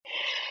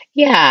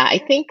Yeah, I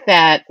think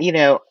that,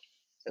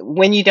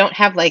 when you don't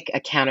have like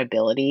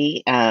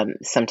accountability,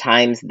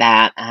 sometimes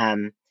that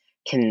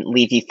can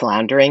leave you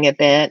floundering a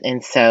bit.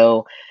 And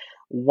so,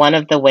 one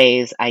of the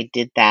ways I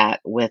did that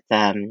with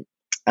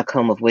A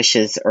Comb of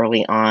Wishes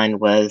early on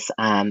was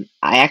I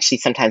actually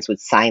sometimes would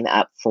sign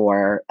up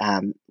for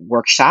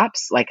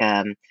workshops, like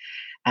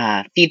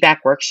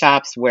feedback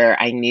workshops where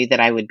I knew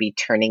that I would be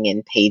turning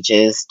in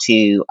pages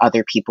to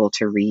other people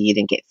to read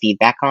and get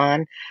feedback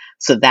on.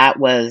 So that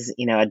was,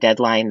 a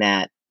deadline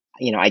that,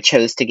 I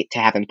chose to get to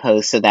have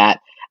imposed so that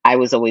I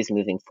was always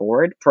moving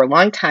forward. For a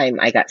long time,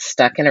 I got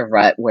stuck in a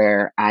rut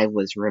where I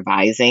was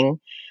revising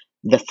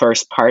the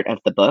first part of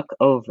the book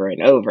over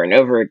and over and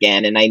over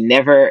again. And I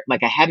never,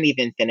 like, I hadn't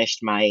even finished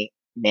my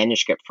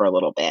manuscript for a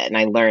little bit. And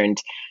I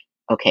learned,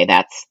 okay,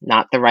 that's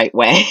not the right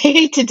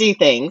way to do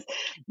things.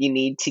 You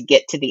need to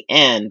get to the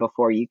end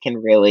before you can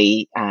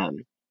really,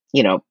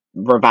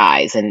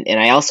 revise. And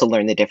I also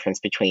learned the difference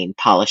between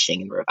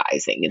polishing and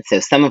revising. And so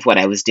some of what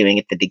I was doing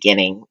at the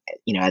beginning,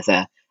 as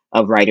a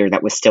writer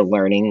that was still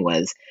learning,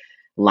 was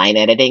line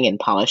editing and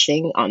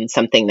polishing on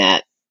something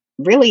that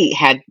really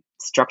had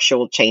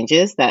structural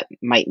changes that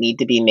might need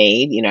to be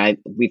made.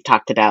 We've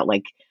talked about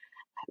like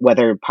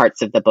whether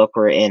parts of the book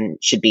were in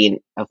should be in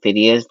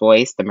Ophidio's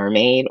voice, the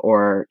mermaid,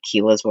 or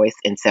Keela's voice.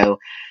 And so,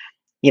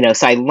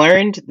 so I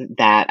learned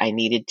that I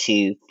needed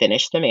to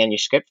finish the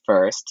manuscript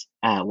first,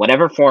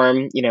 whatever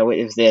form, it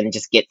was in,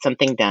 just get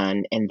something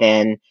done, and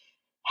then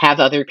have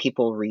other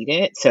people read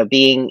it. So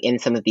being in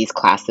some of these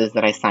classes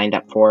that I signed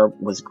up for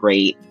was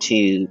great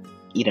to,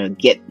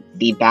 get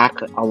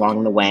feedback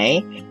along the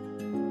way.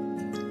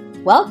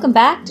 Welcome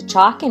back to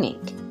Chalk and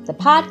Ink, the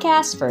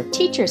podcast for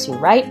teachers who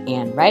write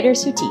and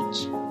writers who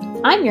teach.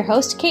 I'm your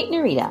host, Kate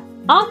Narita,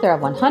 author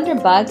of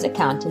 100 Bugs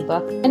Accounting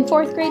Book and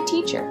 4th grade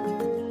teacher.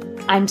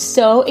 I'm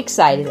so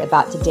excited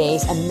about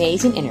today's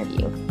amazing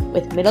interview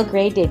with middle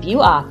grade debut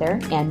author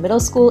and middle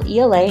school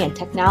ELA and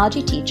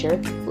technology teacher,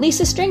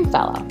 Lisa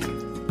Stringfellow.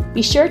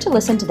 Be sure to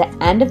listen to the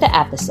end of the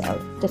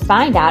episode to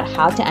find out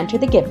how to enter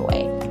the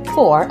giveaway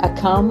for A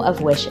Comb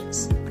of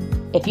Wishes.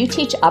 If you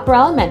teach upper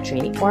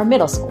elementary or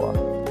middle school,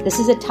 this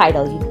is a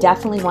title you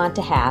definitely want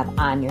to have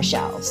on your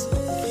shelves.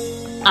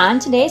 On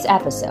today's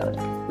episode,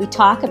 we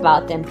talk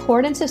about the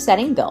importance of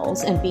setting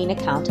goals and being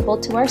accountable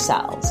to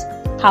ourselves,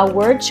 how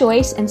word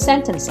choice and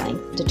sentence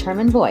length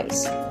determine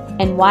voice,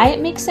 and why it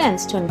makes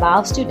sense to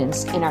involve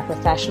students in our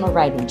professional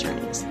writing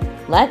journeys.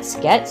 Let's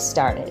get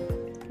started.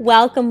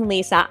 Welcome,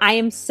 Lisa. I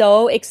am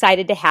so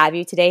excited to have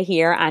you today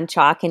here on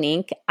Chalk and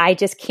Ink. I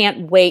just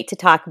can't wait to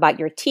talk about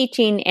your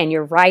teaching and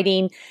your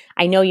writing.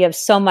 I know you have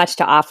so much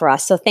to offer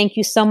us, so thank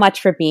you so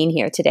much for being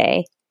here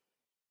today.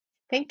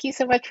 Thank you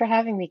so much for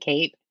having me,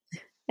 Kate.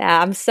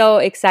 Yeah, I'm so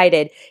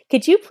excited.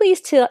 Could you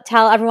please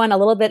tell everyone a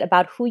little bit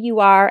about who you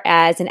are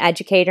as an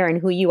educator and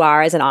who you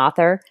are as an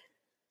author?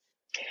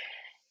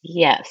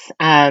 Yes.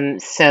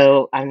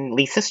 So I'm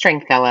Lisa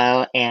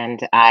Stringfellow, and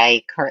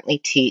I currently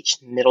teach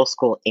middle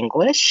school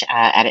English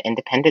at an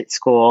independent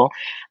school.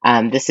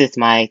 This is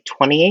my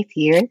 28th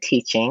year in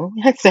teaching,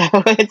 so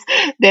it's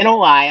been a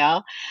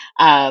while.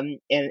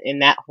 In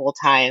that whole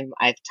time,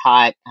 I've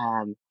taught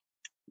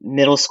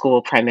middle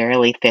school,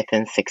 primarily 5th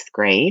and 6th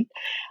grade.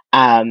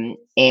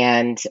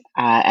 And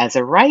as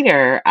a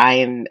writer, I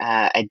am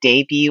a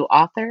debut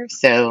author.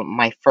 So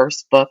my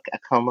first book, A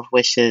Comb of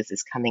Wishes,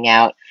 is coming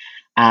out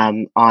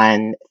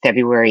on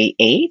February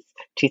 8th,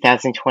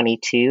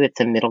 2022. It's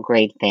a middle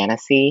grade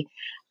fantasy.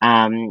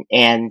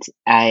 And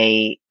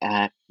I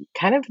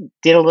kind of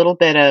did a little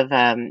bit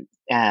of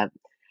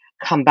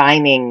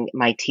combining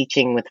my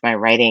teaching with my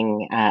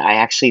writing. I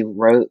actually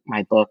wrote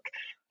my book,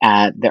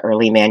 the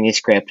early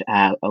manuscript,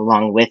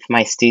 along with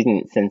my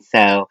students. And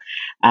so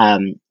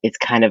it's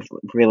kind of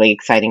really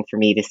exciting for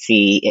me to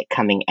see it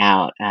coming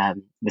out.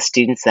 The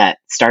students that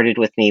started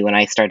with me when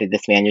I started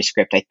this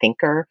manuscript, I think,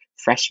 are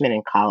freshmen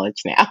in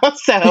college now.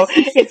 So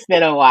it's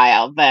been a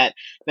while, but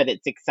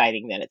it's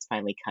exciting that it's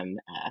finally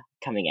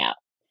coming out.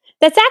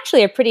 That's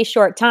actually a pretty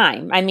short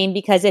time. I mean,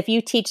 because if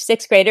you teach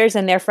 6th graders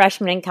and they're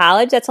freshmen in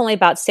college, that's only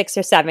about 6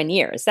 or 7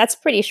 years. That's a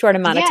pretty short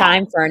amount of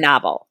time for a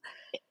novel.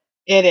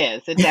 It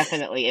is. It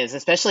definitely is,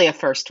 especially a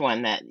first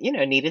one that,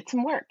 needed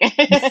some work.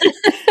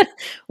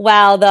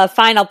 Well, the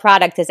final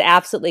product is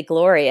absolutely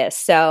glorious.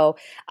 So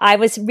I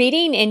was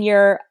reading in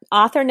your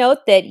author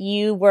note that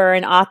you were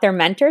an author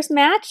mentors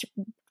match.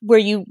 Were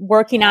you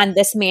working on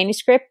this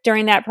manuscript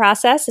during that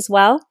process as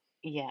well?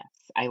 Yes,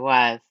 I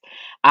was.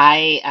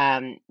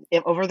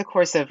 Over the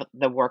course of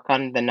the work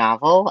on the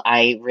novel,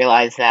 I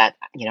realized that,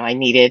 I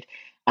needed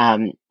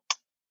um,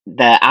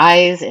 the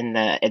eyes and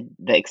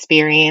the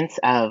experience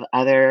of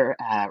other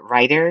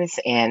writers,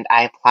 and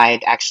I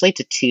applied actually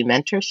to 2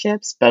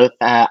 mentorships, both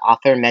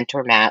author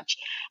mentor match.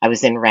 I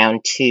was in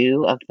round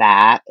 2 of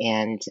that,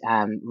 and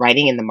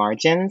writing in the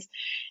margins.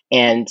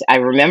 And I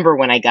remember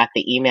when I got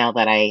the email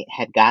that I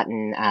had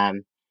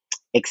gotten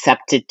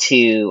accepted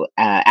to.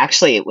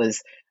 Actually, it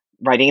was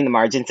Writing in the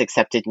Margins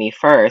accepted me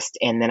first,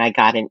 and then I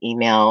got an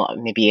email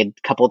maybe a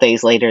couple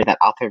days later that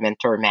Author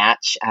Mentor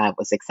Match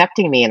was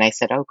accepting me, and I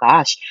said, "Oh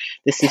gosh,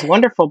 this is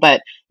wonderful,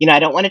 but I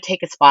don't want to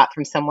take a spot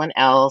from someone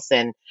else."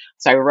 And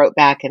so I wrote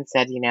back and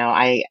said,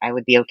 I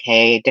would be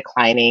okay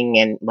declining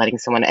and letting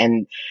someone.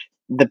 And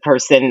the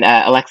person,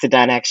 Alexa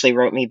Dunn, actually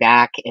wrote me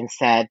back and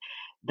said,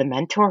 the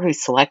mentor who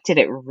selected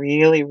it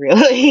really,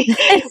 really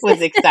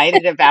was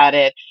excited about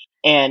it.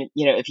 And,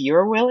 if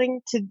you're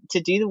willing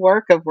to do the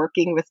work of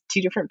working with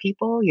two different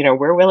people,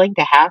 we're willing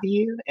to have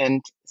you.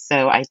 And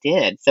so I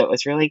did. So it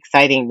was really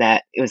exciting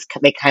that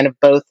they kind of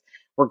both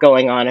were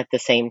going on at the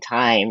same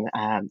time.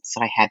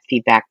 So I had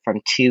feedback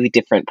from two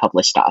different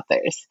published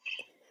authors.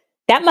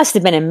 That must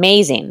have been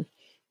amazing.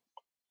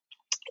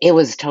 It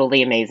was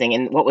totally amazing.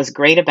 And what was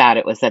great about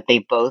it was that they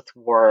both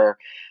were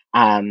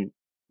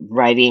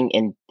writing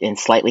in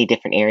slightly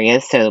different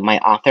areas. So my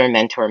author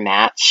mentor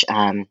match,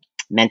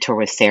 mentor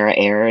was Sarah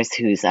Ayers,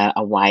 who's a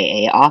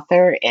YA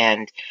author.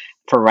 And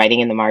for Writing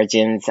in the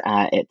Margins,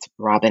 it's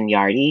Robin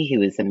Yardy,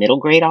 who is a middle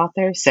grade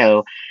author.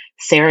 So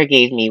Sarah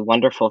gave me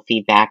wonderful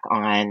feedback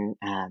on,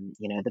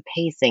 the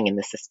pacing and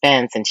the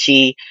suspense. And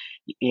she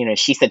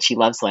said she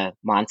loves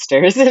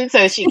monsters. And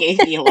so she gave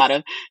me a lot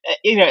of,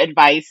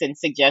 advice and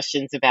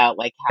suggestions about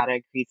like how to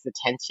increase the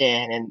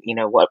tension and,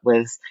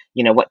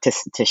 what to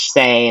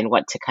say and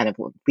what to kind of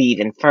lead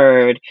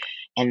inferred.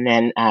 And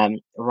then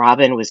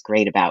Robin was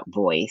great about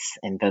voice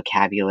and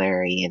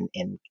vocabulary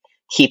and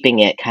keeping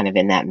it kind of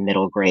in that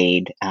middle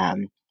grade,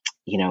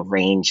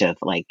 range of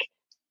like,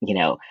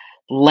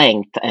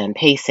 length and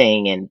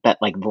pacing but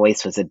like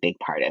voice was a big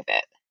part of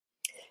it.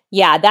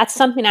 Yeah, that's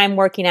something I'm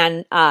working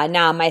on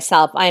now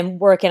myself. I'm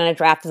working on a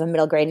draft of a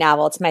middle grade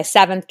novel. It's my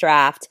 7th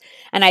draft,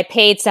 and I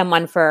paid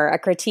someone for a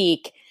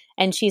critique.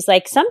 And she's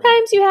like,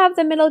 sometimes you have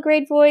the middle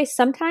grade voice,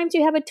 sometimes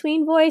you have a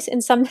tween voice,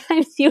 and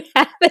sometimes you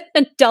have an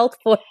adult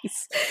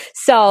voice.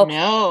 So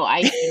no,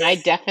 I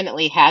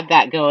definitely had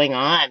that going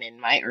on in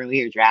my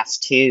earlier drafts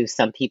too.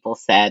 Some people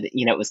said,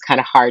 it was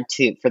kind of hard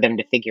for them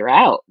to figure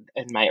out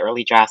in my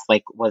early drafts.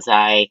 Like, was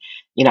I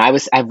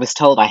was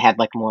told I had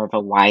like more of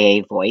a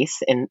YA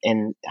voice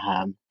in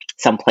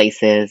some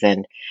places,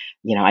 and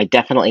I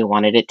definitely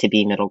wanted it to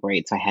be middle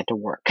grade, so I had to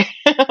work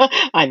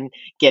on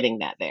getting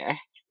that there.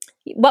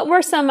 What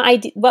were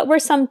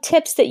some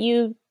tips that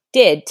you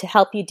did to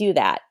help you do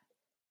that?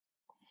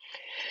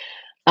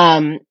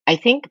 I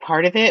think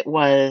part of it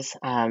was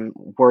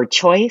word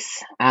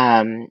choice.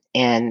 And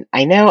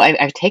I know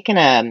I've taken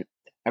a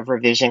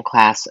revision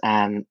class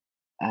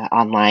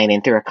online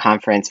and through a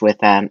conference with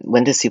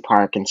Linda Sue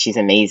Park, and she's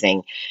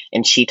amazing.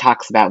 And she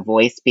talks about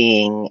voice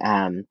being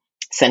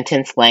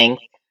sentence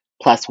length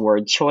plus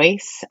word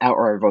choice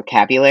or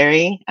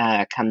vocabulary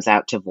comes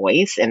out to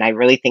voice. And I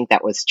really think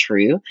that was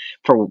true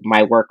for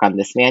my work on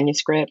this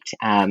manuscript.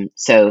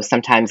 So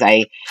sometimes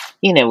I,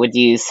 would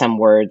use some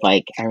word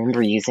like I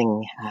remember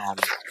using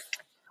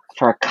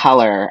for a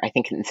color, I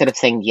think instead of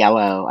saying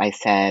yellow, I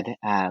said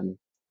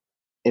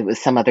it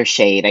was some other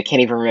shade. I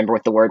can't even remember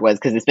what the word was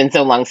because it's been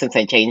so long since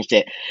I changed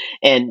it.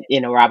 And,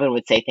 Robin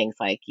would say things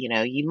like,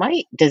 you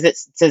might, does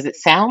it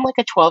sound like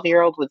a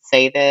 12-year-old would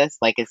say this?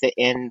 Like, is it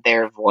in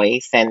their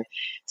voice? And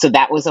so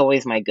that was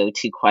always my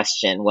go-to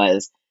question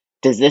was,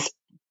 does this,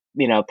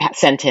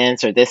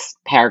 sentence or this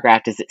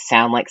paragraph, does it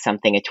sound like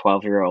something a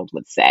 12-year-old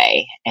would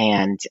say?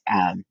 And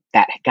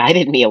that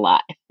guided me a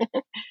lot.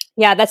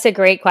 Yeah, that's a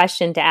great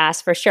question to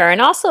ask for sure. And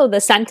also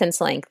the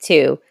sentence length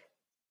too.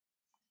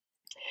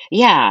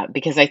 Yeah,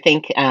 because I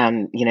think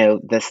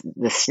the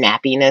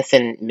snappiness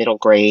in middle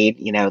grade,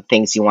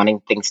 things you wanting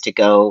things to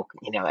go,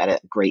 at a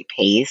great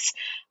pace,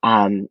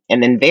 and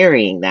then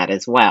varying that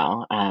as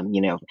well.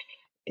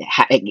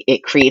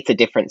 It creates a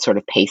different sort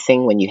of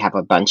pacing when you have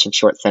a bunch of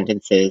short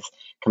sentences,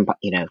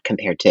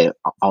 compared to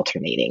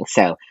alternating.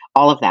 So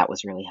all of that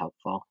was really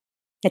helpful.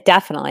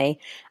 Definitely.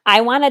 I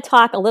want to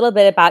talk a little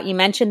bit about, you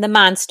mentioned the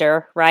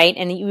monster, right?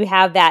 And you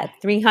have that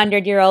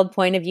 300-year-old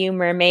point of view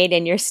mermaid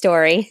in your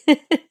story.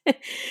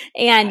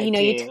 And,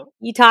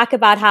 you talk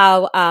about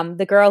how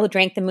The Girl Who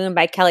Drank the Moon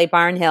by Kelly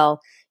Barnhill,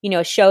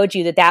 showed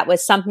you that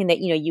was something that,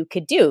 you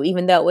could do,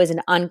 even though it was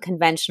an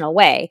unconventional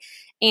way.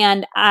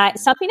 And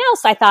something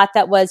else I thought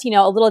that was,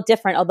 a little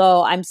different,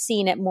 although I'm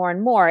seeing it more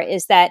and more,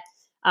 is that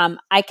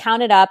I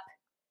counted up,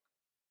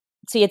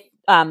 so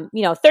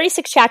you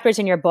 36 chapters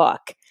in your book.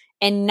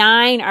 And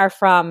 9 are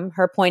from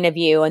her point of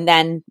view. And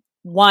then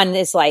 1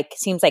 is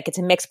seems like it's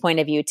a mixed point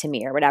of view to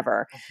me or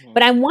whatever. Mm-hmm.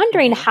 But I'm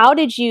wondering,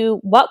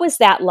 what was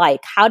that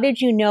like? How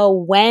did you know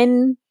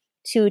when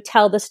to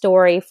tell the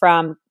story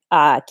from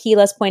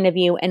Keela's point of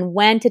view and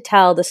when to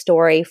tell the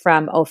story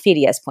from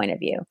Ophedia's point of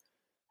view?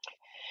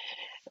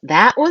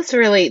 That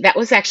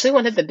was actually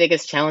one of the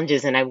biggest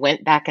challenges. And I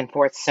went back and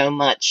forth so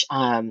much.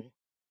 As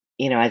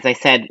I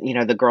said,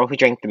 The Girl Who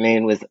Drank the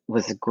Moon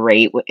was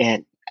great.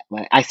 And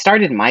I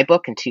started my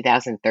book in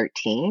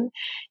 2013,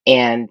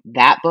 and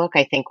that book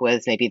I think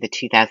was maybe the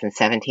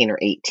 2017 or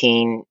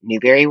 18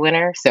 Newbery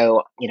winner.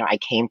 So, I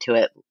came to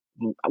it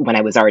when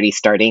I was already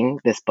starting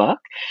this book.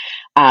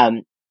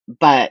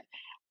 But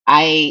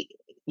I,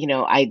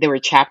 there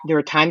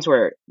were times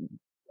where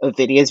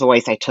Ovidia's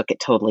voice, I took it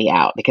totally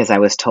out because I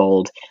was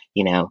told,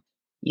 you know,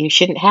 you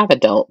shouldn't have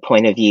adult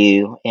point of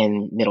view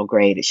in middle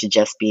grade. It should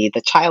just be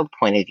the child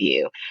point of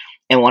view.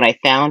 And what I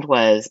found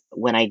was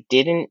when I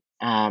didn't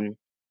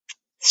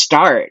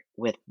start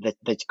with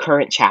the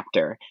current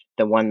chapter,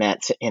 the one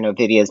that's in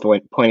Ovidia's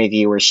point of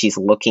view, where she's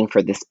looking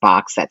for this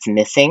box that's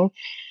missing,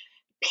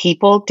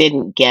 people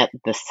didn't get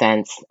the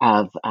sense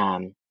of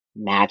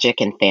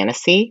magic and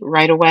fantasy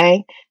right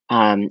away.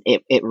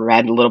 It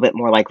read a little bit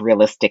more like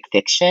realistic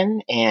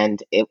fiction,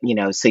 and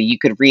so you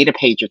could read a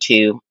page or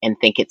two and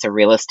think it's a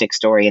realistic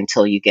story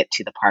until you get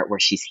to the part where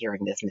she's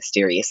hearing this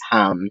mysterious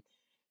hum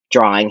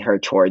drawing her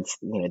towards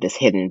this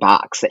hidden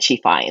box that she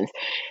finds.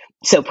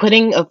 So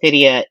putting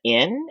Ophidia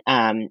in,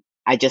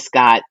 I just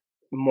got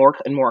more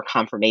and more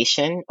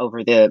confirmation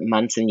over the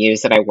months and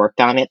years that I worked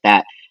on it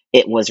that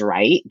it was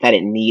right, that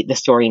the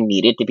story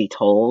needed to be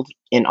told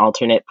in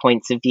alternate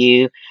points of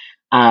view.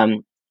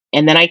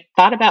 And then I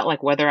thought about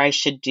like whether I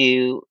should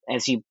do,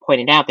 as you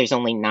pointed out, there's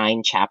only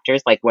 9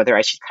 chapters, like whether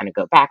I should kind of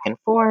go back and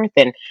forth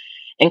and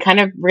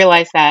kind of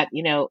realize that,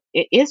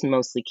 it is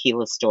mostly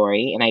Keela's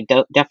story, and I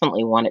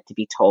definitely want it to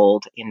be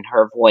told in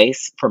her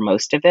voice for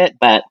most of it,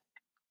 but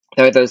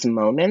there are those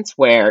moments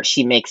where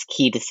she makes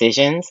key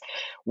decisions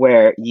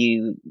where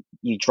you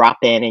drop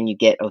in and you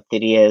get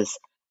Ophidia's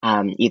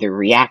either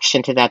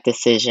reaction to that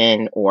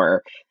decision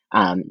or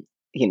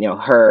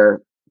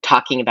her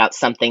talking about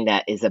something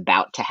that is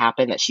about to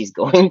happen that she's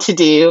going to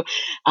do,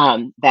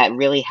 that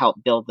really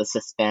helped build the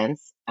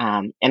suspense.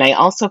 And I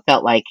also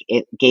felt like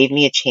it gave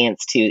me a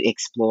chance to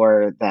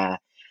explore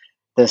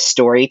the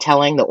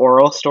storytelling, the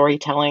oral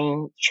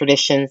storytelling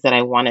traditions that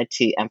I wanted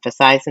to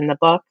emphasize in the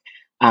book,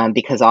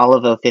 because all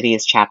of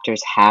Ophidia's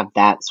chapters have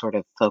that sort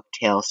of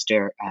folktale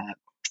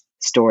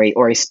story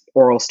or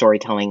oral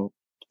storytelling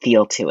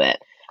feel to it.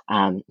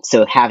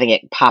 So having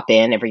it pop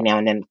in every now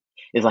and then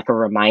is like a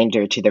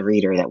reminder to the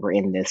reader that we're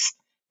in this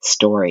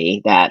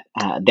story that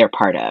they're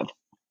part of.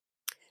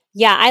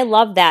 Yeah, I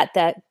love that.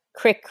 The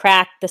crick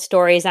crack, the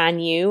story's on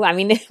you. I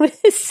mean, it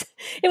was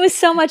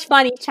so much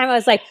fun. Each time I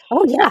was like,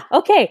 oh yeah,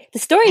 okay, the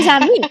story's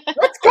on me.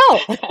 Let's go.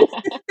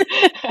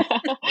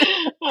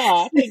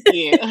 Oh, thank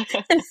you.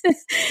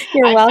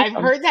 You're welcome.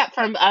 I've heard that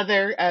from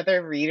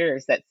other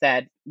readers that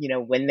said,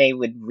 when they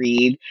would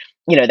read,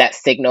 that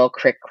signal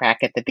crick crack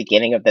at the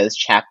beginning of those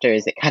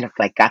chapters, it kind of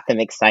like got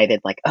them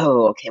excited, like,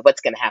 oh, okay,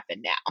 what's going to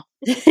happen now?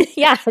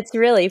 Yeah, it's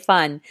really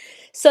fun.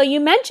 So you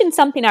mentioned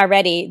something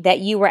already, that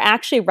you were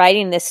actually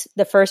writing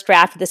the first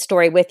draft of the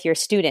story with your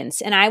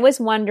students. And I was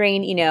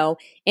wondering,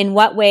 in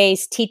what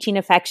ways teaching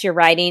affects your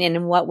writing and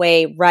in what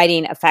way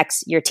writing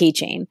affects your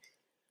teaching.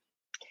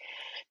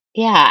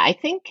 Yeah, I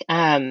think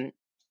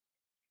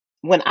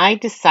when I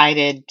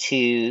decided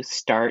to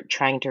start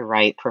trying to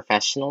write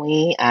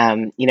professionally,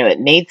 it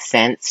made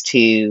sense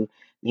to,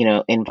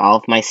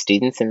 involve my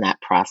students in that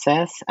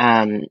process.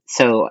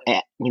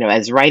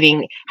 As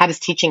writing, how does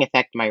teaching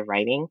affect my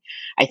writing?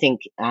 I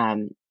think,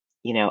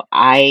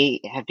 I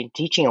have been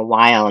teaching a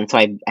while, and so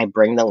I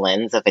bring the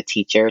lens of a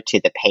teacher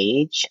to the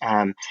page.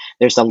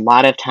 There's a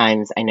lot of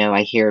times I know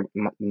I hear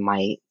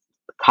my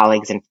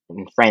colleagues and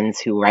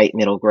friends who write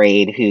middle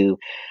grade who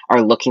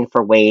are looking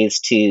for ways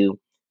to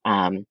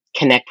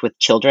connect with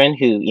children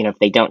who, if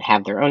they don't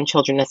have their own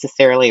children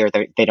necessarily, or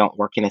they don't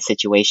work in a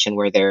situation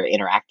where they're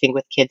interacting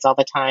with kids all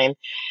the time.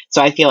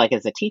 So I feel like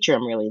as a teacher,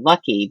 I'm really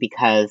lucky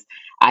because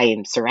I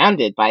am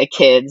surrounded by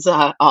kids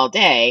all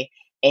day,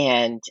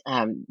 and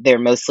they're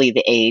mostly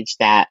the age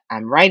that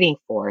I'm writing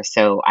for.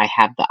 So I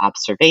have the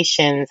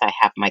observations, I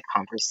have my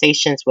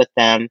conversations with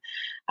them.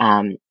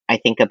 I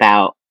think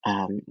about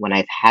when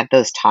I've had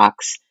those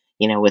talks,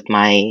 with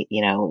my,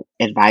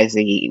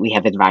 advisory, we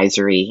have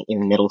advisory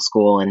in middle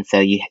school. And so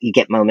you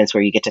get moments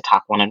where you get to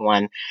talk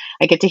one-on-one.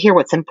 I get to hear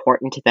what's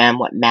important to them,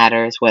 what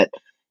matters, what,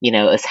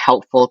 is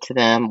helpful to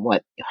them,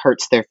 what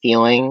hurts their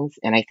feelings.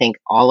 And I think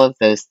all of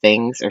those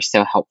things are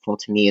so helpful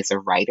to me as a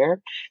writer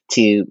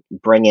to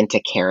bring into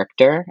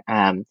character,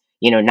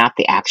 not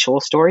the actual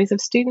stories of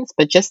students,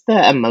 but just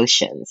the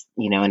emotions,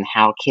 and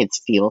how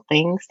kids feel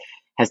things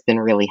has been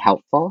really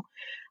helpful.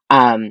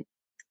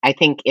 I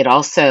think it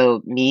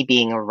also, me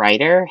being a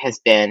writer, has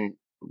been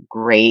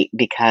great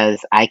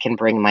because I can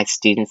bring my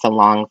students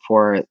along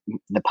for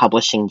the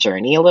publishing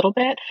journey a little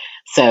bit.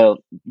 So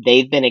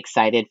they've been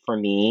excited for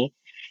me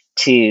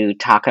to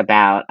talk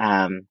about,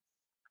 how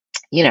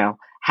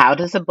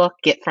does a book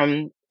get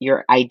from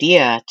your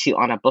idea to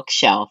on a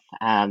bookshelf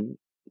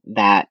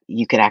that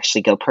you could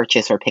actually go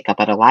purchase or pick up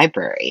at a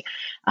library.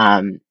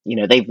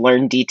 They've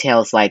learned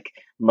details like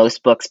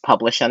most books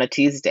publish on a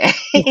Tuesday.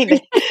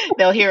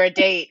 They'll hear a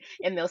date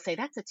and they'll say,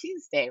 "That's a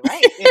Tuesday,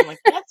 right?" And I'm like,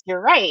 "Yes,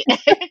 you're right."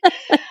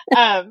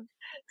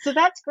 So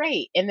that's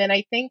great. And then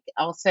I think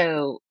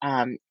also,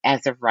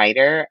 as a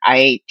writer,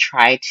 I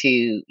try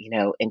to,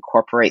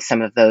 incorporate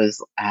some of those,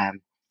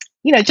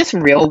 just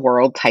real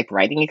world type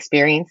writing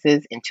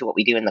experiences into what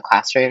we do in the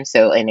classroom.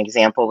 So an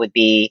example would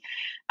be,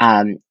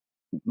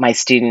 my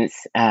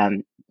students,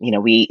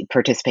 we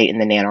participate in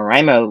the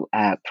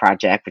NaNoWriMo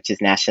project, which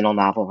is National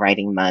Novel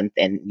Writing Month.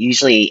 And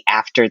usually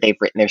after they've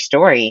written their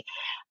story,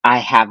 I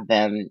have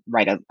them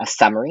write a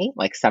summary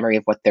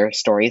of what their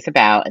story is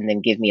about, and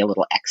then give me a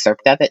little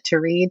excerpt of it to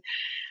read.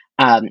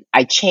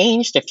 I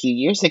changed a few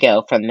years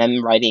ago from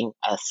them writing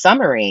a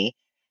summary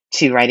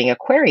to writing a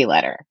query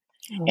letter.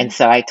 And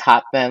so I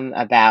taught them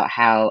about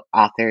how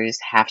authors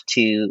have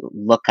to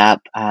look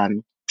up,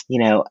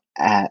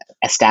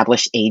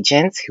 established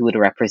agents who would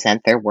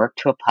represent their work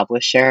to a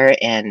publisher.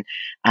 And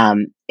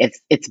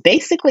it's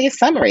basically a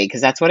summary, because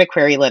that's what a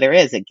query letter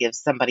is. It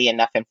gives somebody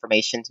enough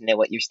information to know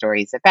what your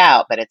story is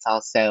about, but it's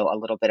also a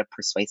little bit of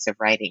persuasive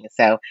writing.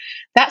 So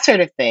that sort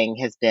of thing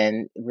has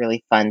been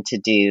really fun to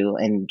do,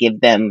 and give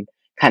them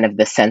kind of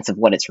the sense of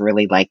what it's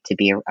really like to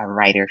be a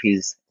writer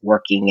who's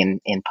working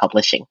in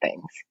publishing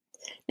things.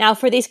 Now,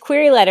 for these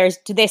query letters,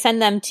 do they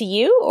send them to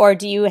you, or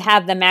do you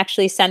have them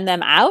actually send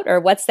them out, or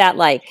what's that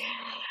like?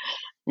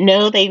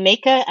 No, they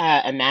make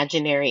a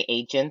imaginary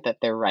agent that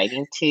they're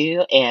writing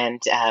to,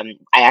 and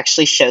I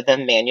actually show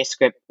them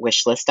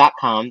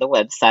manuscriptwishlist.com, the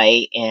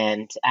website,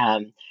 and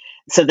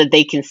so that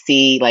they can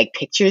see like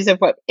pictures of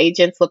what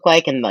agents look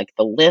like, and like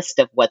the list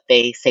of what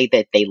they say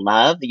that they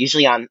love.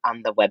 Usually on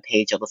the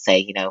webpage, it'll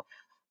say,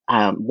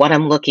 what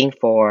I'm looking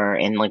for,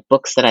 and like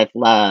books that I've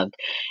loved.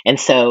 And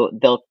so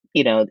they'll,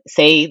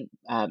 say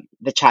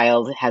the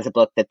child has a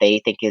book that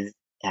they think is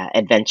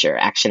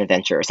action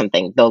adventure or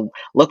something. They'll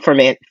look for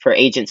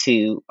agents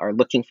who are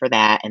looking for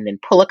that, and then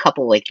pull a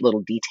couple like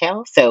little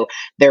details. So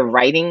they're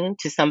writing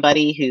to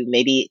somebody who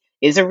maybe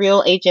is a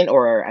real agent,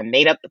 or a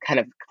made up kind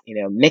of,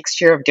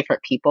 mixture of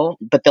different people,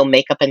 but they'll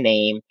make up a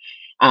name.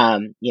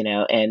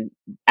 And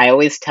I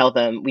always tell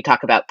them, we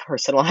talk about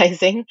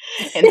personalizing,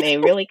 and they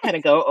really kind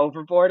of go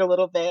overboard a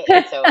little bit.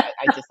 And so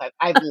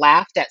I've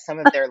laughed at some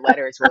of their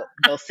letters.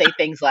 They'll say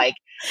things like,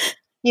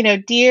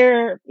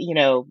 dear,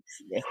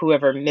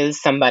 whoever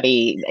Ms.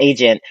 somebody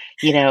agent,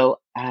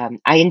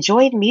 I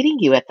enjoyed meeting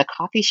you at the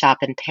coffee shop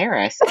in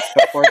Paris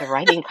before the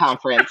writing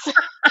conference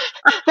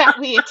that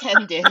we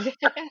attended.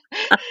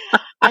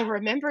 I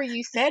remember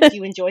you said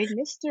you enjoyed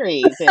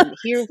mysteries, and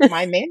here's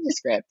my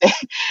manuscript.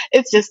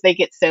 It's just, they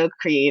get so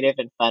creative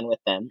and fun with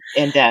them.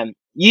 And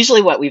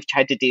usually what we've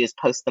tried to do is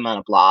post them on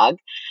a blog.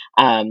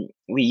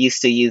 We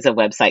used to use a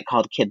website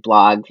called Kid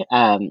Blog,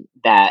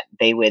 that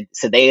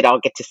they'd all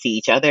get to see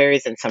each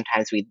other's, and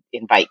sometimes we'd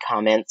invite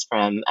comments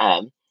from,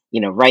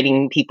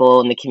 writing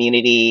people in the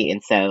community.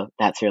 And so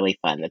that's really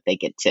fun that they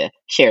get to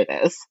share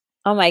those.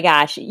 Oh my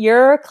gosh,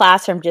 your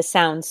classroom just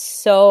sounds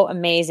so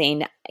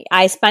amazing.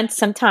 I spent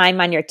some time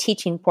on your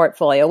teaching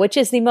portfolio, which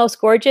is the most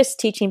gorgeous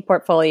teaching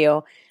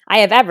portfolio I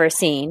have ever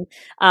seen.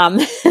 And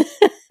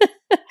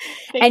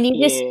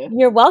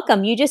you're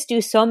welcome. You just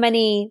do so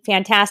many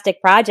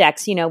fantastic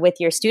projects, with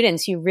your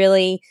students. You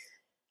really,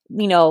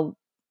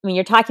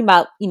 you're talking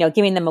about,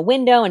 giving them a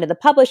window into the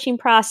publishing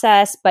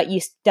process, but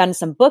you've done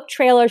some book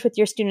trailers with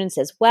your students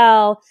as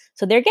well.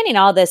 So they're getting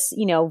all this,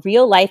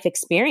 real life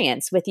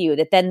experience with you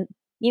that then,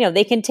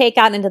 they can take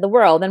out into the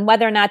world. And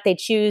whether or not they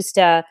choose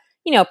to,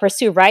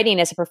 pursue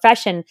writing as a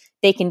profession,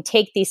 they can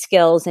take these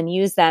skills and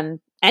use them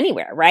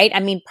anywhere, right?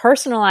 I mean,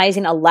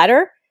 personalizing a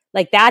letter,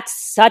 like that's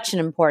such an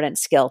important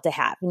skill to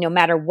have, no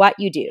matter what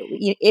you do.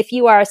 If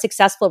you are a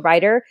successful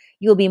writer,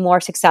 you'll be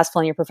more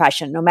successful in your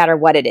profession, no matter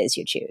what it is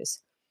you choose.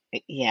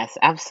 Yes,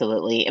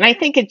 absolutely. And I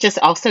think it just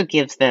also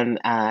gives them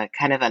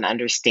kind of an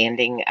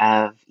understanding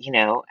of,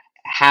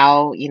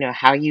 how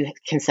you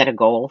can set a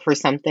goal for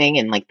something,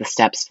 and like the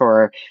steps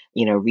for,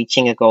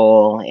 reaching a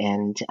goal,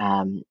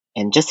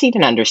 and just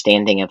even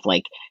understanding of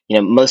like,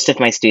 most of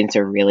my students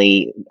are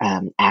really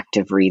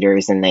active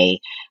readers, and they,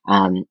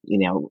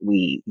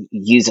 we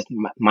use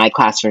my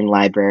classroom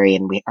library,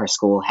 and our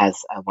school has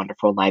a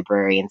wonderful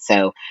library. And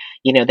so,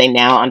 they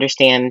now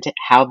understand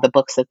how the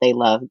books that they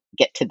love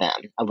get to them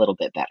a little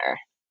bit better.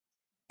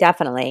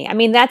 Definitely. I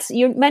mean,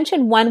 you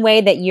mentioned one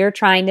way that you're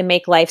trying to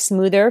make life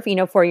smoother,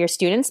 for your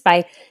students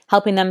by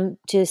helping them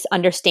to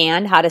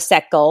understand how to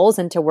set goals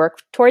and to work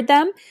toward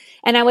them.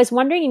 And I was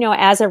wondering,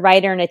 as a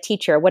writer and a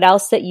teacher, what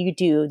else that you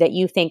do that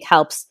you think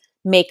helps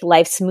make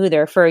life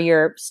smoother for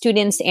your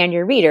students and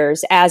your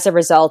readers as a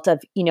result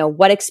of,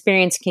 what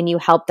experience can you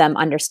help them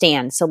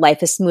understand so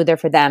life is smoother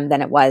for them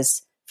than it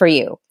was for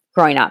you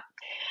growing up?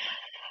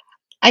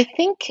 I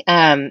think,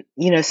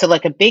 so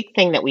like a big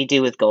thing that we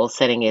do with goal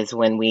setting is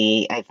when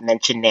I've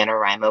mentioned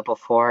NaNoWriMo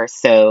before.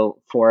 So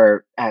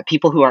for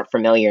people who aren't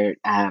familiar,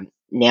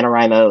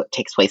 NaNoWriMo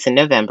takes place in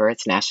November.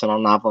 It's National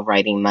Novel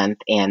Writing Month.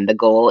 And the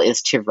goal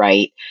is to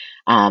write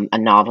a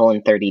novel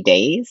in 30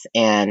 days.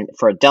 And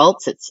for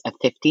adults, it's a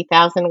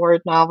 50,000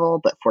 word novel.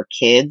 But for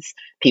kids,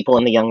 people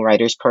in the Young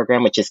Writers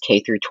Program, which is K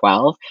through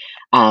 12,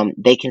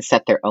 they can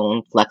set their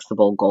own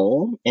flexible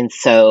goal. And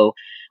so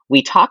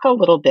we talk a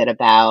little bit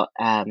about,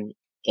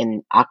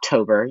 in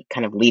October,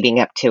 kind of leading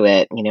up to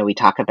it, we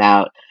talk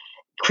about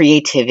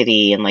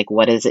creativity and like,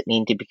 what does it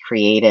mean to be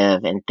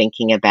creative, and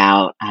thinking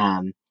about,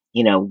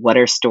 what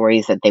are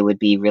stories that they would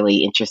be really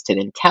interested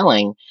in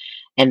telling.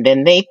 And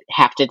then they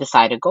have to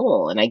decide a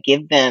goal. And I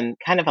give them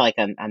kind of like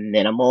a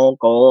minimal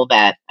goal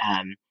that,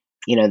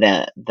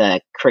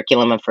 the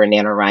curriculum for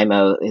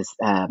NaNoWriMo is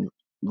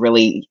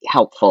really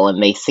helpful.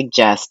 And they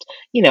suggest,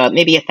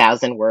 maybe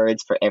 1,000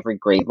 words for every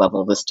grade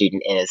level the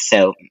student is.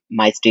 So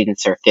my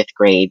students are fifth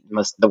grade,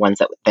 most of the ones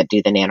that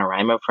do the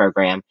NaNoWriMo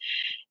program.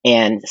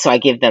 And so I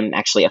give them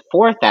actually a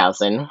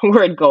 4,000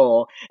 word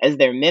goal as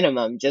their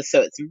minimum, just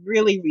so it's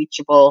really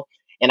reachable.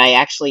 And I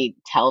actually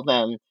tell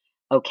them,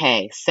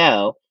 okay,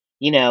 so,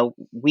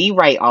 we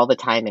write all the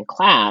time in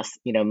class.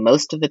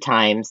 Most of the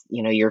times,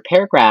 your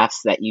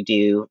paragraphs that you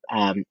do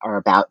are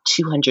about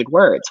 200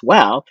 words.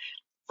 Well,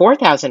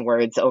 4,000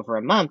 words over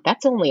a month,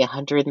 that's only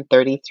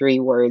 133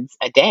 words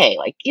a day.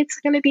 Like,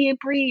 it's going to be a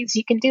breeze.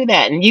 You can do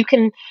that. And you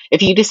can,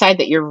 if you decide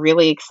that you're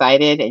really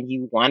excited and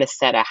you want to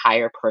set a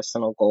higher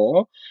personal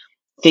goal,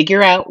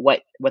 figure out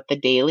what the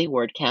daily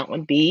word count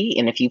would be.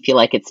 And if you feel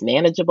like it's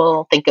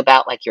manageable, think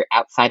about like your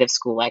outside of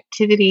school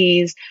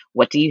activities.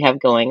 What do you have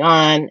going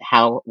on?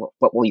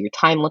 What will your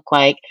time look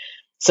like?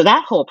 So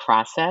that whole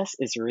process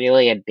is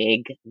really a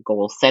big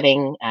goal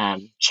setting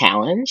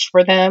challenge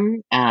for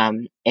them.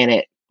 And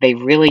they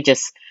really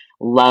just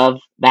love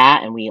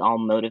that. And we all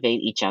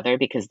motivate each other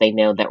because they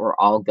know that we're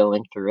all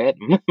going through it,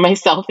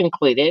 myself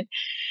included.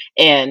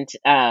 And,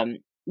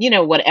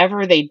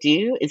 whatever they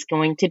do is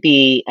going to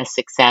be a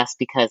success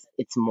because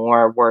it's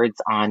more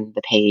words on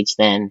the page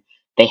than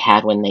they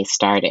had when they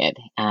started.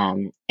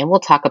 And we'll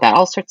talk about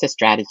all sorts of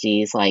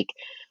strategies like,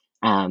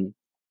 um,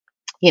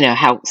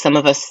 how some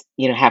of us,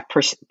 have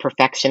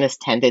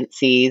perfectionist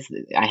tendencies.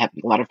 I have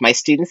a lot of my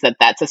students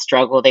that's a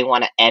struggle. They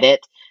want to edit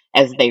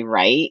as they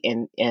write,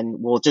 and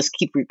we'll just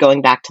keep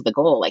going back to the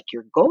goal. Like,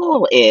 your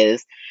goal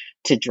is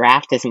to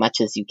draft as much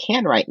as you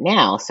can right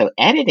now. So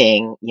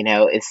editing,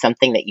 is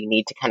something that you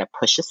need to kind of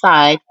push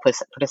aside,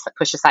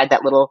 push aside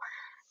that little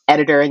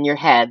editor in your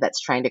head that's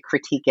trying to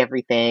critique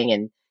everything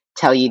and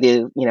tell you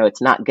to,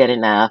 it's not good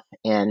enough,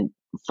 and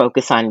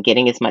focus on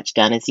getting as much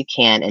done as you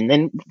can. And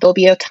then there'll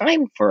be a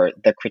time for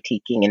the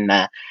critiquing and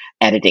the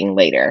editing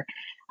later.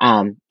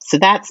 So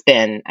that's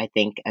been, I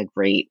think, a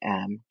great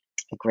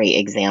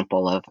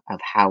example of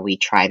how we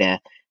try to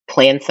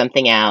plan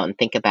something out and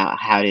think about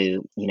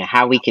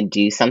how we can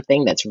do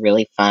something that's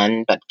really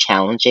fun but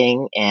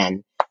challenging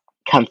and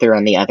come through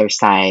on the other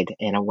side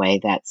in a way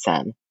that's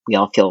we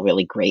all feel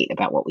really great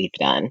about what we've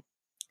done.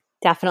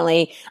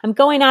 Definitely. I'm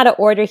going out of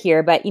order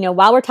here, but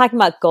while we're talking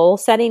about goal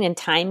setting and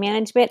time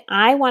management,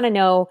 I want to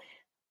know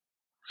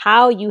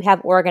how you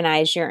have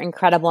organized your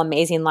incredible,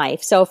 amazing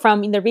life. So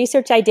from the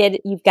research I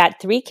did, you've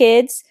got 3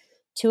 kids,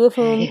 2 of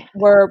whom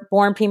were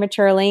born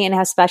prematurely and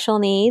have special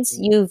needs.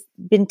 You've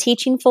been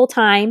teaching full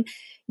time.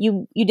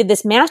 You did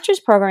this master's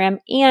program,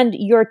 and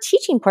your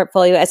teaching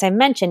portfolio, as I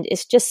mentioned,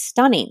 is just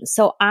stunning.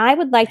 So I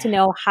would like to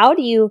know, how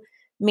do you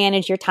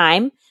manage your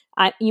time?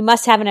 You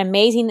must have an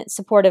amazing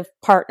supportive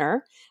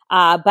partner,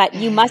 but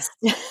you must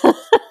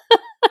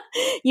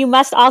you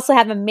must also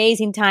have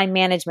amazing time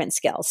management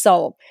skills.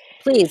 So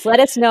please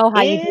let us know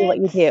how you do what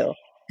you It's do.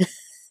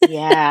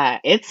 Yeah,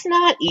 it's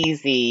not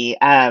easy.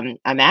 I'm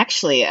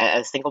actually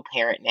a single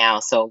parent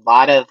now, so a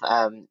lot of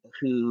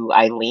who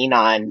I lean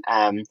on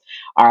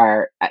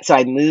So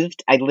I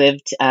lived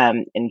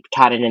and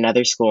taught in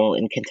another school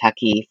in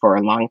Kentucky for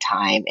a long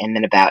time, and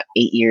then about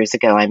 8 years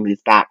ago, I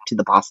moved back to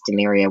the Boston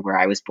area where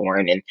I was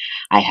born, and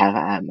I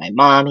have my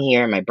mom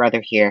here, my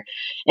brother here,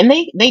 and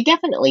they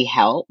definitely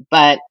help.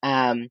 But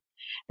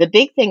the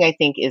big thing I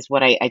think is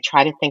what I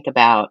try to think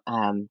about.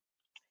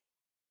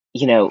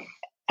 You know,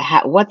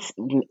 what's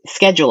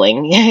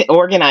scheduling,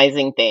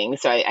 organizing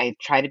things. So I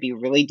try to be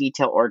really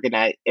detail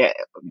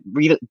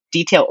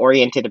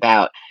oriented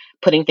about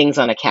putting things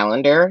on a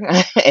calendar.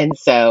 And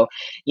so,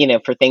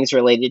 for things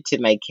related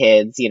to my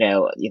kids,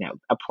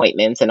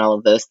 appointments and all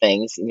of those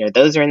things,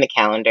 those are in the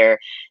calendar.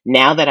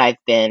 Now that I've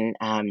been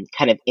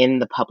kind of in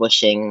the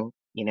publishing,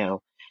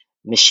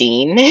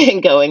 machine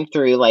and going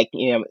through, like,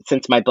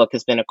 since my book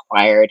has been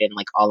acquired and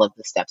like all of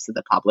the steps of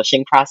the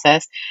publishing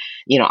process,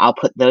 I'll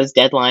put those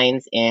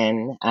deadlines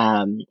in.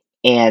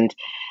 And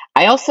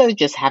I also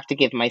just have to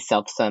give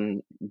myself some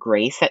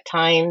grace at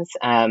times.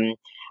 There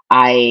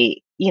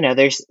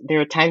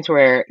are times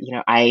where,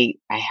 I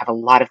have a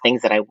lot of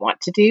things that I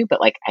want to do,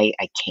 but like I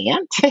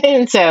can't.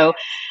 And so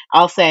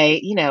I'll say,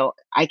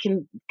 I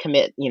can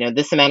commit,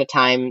 this amount of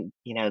time,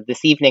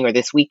 this evening or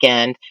this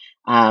weekend.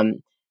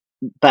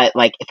 But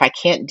like, if I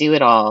can't do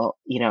it all,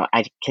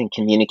 I can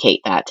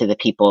communicate that to the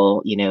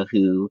people,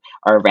 who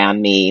are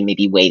around me,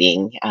 maybe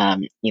waiting.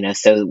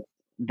 So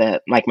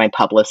my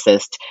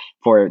publicist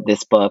for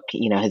this book,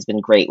 has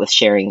been great with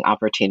sharing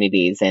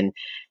opportunities, and,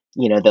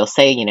 they'll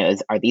say,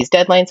 are these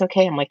deadlines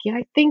okay? I'm like, yeah,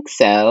 I think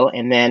so.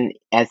 And then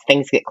as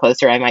things get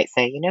closer, I might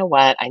say, you know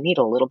what, I need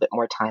a little bit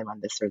more time on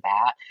this or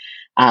that.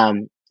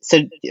 So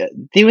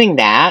doing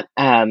that,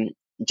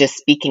 just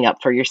speaking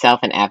up for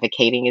yourself and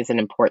advocating is an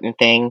important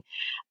thing.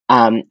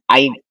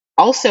 I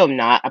also am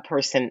not a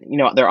person,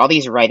 there are all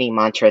these writing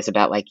mantras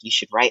about like, you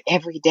should write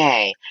every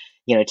day,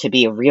 to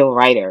be a real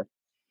writer.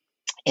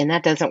 and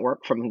that doesn't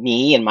work for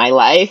me and my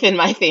life and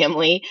my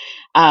family.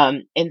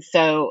 And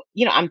so,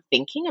 I'm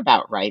thinking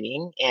about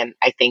writing, and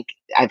I think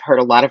I've heard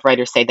a lot of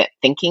writers say that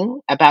thinking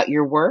about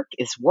your work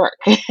is work.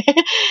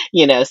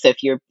 So if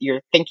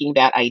you're thinking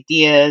about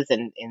ideas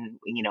and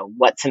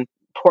what's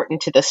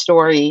important to the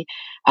story,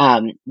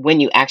 when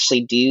you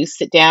actually do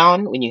sit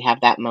down, when you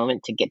have that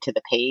moment to get to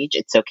the page,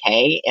 it's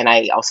okay. And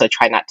I also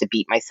try not to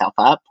beat myself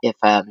up if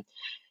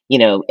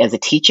as a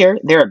teacher,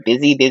 there are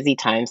busy, busy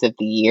times of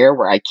the year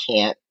where I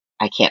can't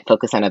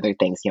focus on other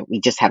things.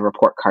 We just had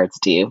report cards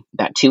due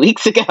about 2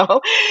 weeks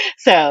ago.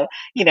 So,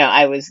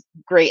 I was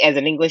great as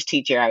an English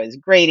teacher. I was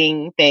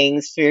grading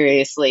things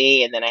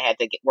seriously, and then I had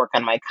to work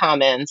on my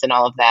comments and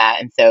all of that.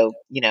 And so,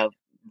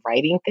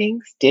 writing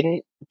things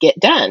didn't get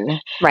done.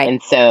 Right.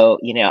 And so,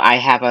 I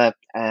have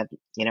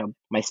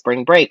my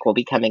spring break will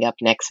be coming up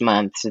next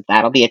month. So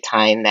that'll be a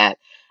time that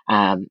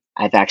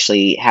I've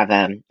actually have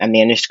a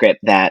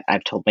manuscript that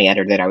I've told my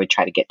editor that I would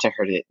try to get to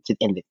her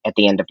at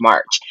the end of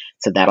March.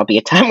 So that'll be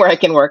a time where I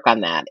can work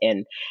on that.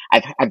 And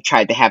I've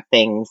tried to have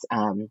things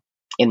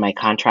in my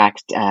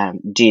contract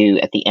due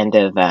at the end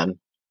of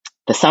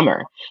the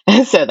summer,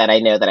 so that I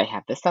know that I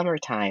have the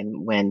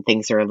summertime when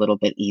things are a little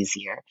bit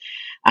easier.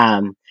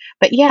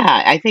 But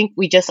yeah, I think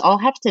we just all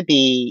have to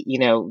be,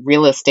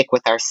 realistic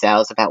with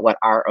ourselves about what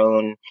our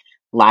own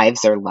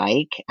lives are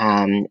like,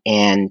 and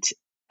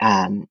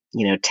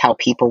tell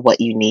people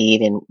what you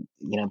need, and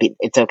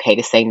it's okay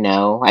to say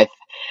no.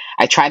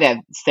 I try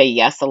to say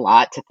yes a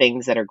lot to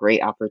things that are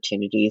great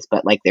opportunities,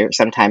 but like there are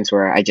some times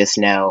where I just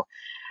know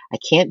I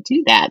can't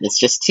do that. It's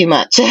just too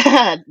much.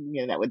 That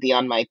would be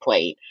on my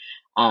plate.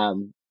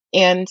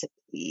 And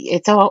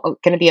it's all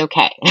going to be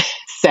okay.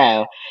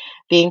 So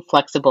being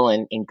flexible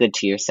and good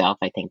to yourself,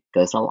 I think,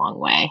 goes a long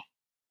way.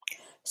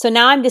 So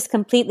now I'm just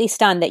completely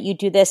stunned that you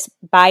do this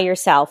by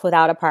yourself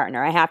without a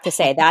partner. I have to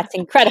say that's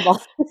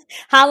incredible.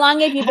 How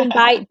long have you been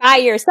by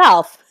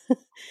yourself?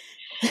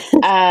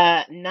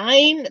 About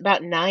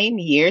 9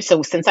 years.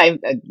 So since a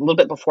little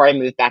bit before I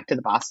moved back to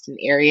the Boston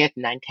area,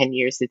 9, 10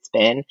 years it's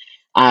been.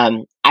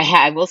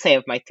 I will say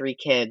of my three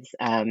kids,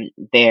 my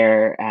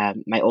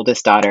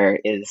oldest daughter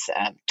is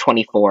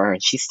 24,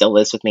 and she still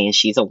lives with me, and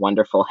she's a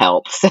wonderful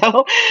help.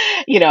 So,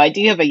 I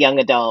do have a young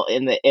adult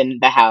in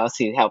the house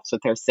who helps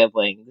with her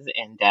siblings,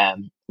 and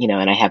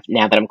I have,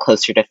 now that I'm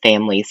closer to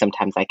family,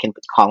 sometimes I can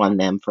call on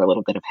them for a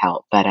little bit of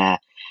help.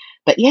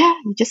 But yeah,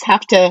 you just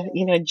have to,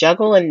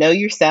 juggle and know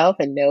yourself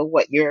and know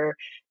what your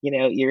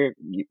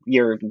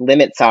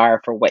limits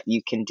are for what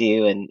you can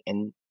do,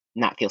 and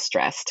not feel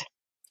stressed.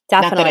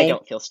 Not that I Definitely.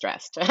 don't feel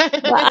stressed, Well,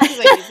 because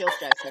I do feel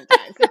stressed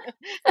sometimes.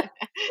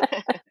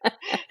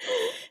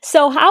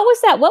 so how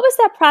was that? What was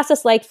that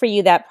process like for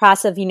you? That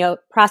process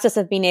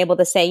of being able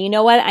to say, you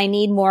know what, I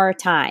need more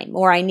time,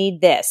 or I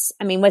need this.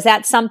 I mean, was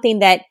that something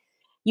that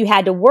you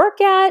had to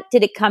work at?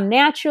 Did it come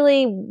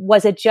naturally?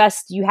 Was it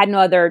just you had no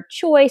other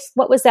choice?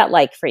 What was that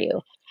like for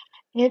you?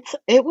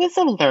 It was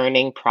a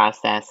learning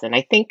process, and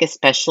I think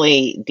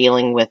especially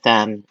dealing with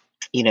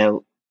you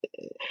know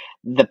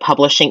the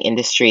publishing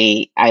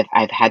industry,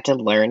 I've had to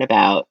learn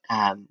about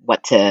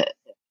what's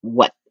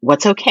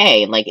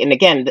okay. And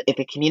again, if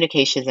the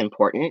communication is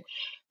important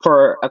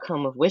for A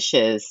Comb of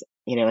Wishes,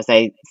 as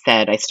I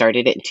said, I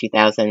started it in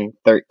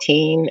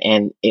 2013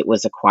 and it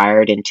was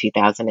acquired in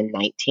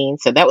 2019.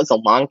 So that was a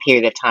long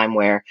period of time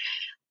where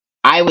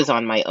I was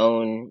on my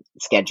own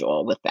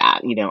schedule with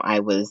that. I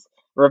was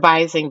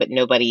revising, but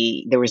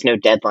there was no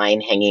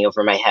deadline hanging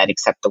over my head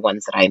except the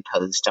ones that I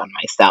imposed on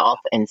myself.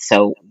 And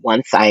so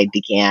once I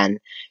began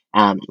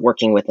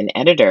working with an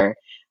editor,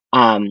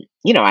 I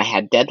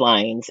had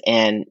deadlines,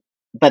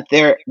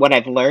 what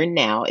I've learned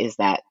now is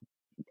that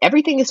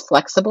everything is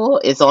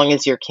flexible as long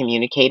as you're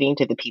communicating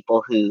to the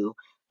people who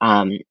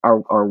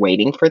are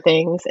waiting for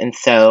things. And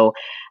so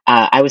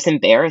I was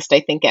embarrassed,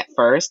 I think, at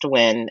first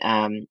when,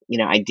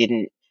 I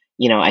didn't,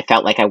 I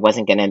felt like I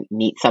wasn't going to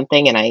meet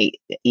something. And I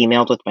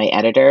emailed with my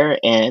editor,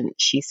 and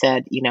she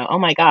said, oh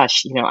my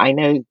gosh, I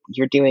know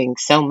you're doing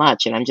so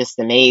much, and I'm just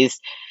amazed.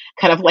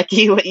 Kind of like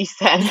what you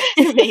said,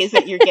 amazed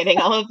that you're getting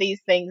all of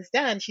these things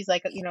done. She's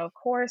like, of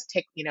course,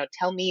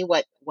 tell me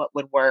what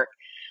would work.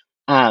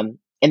 And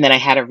then I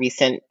had a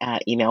recent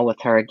email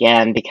with her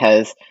again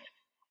because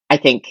I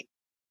think,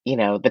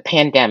 the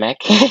pandemic,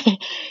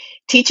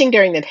 teaching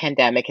during the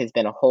pandemic has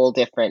been a whole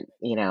different,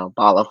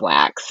 ball of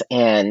wax.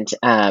 And,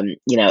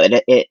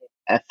 it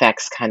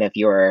affects kind of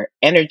your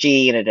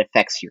energy, and it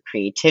affects your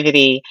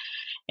creativity.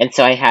 And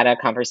so I had a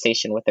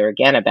conversation with her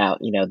again about,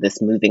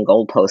 this moving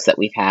goalpost that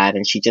we've had.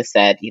 And she just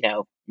said,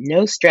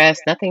 no stress,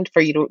 nothing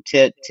for you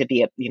to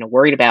be,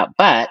 worried about,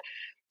 but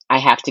I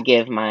have to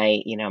give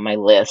my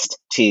list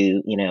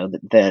to,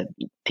 the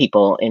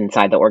people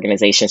inside the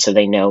organization so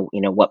they know,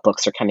 what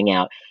books are coming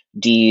out.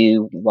 Do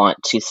you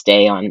want to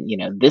stay on,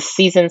 this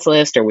season's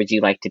list, or would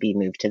you like to be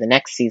moved to the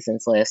next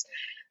season's list?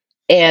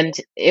 And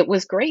it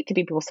was great to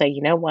be able to say,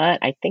 you know what,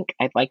 I think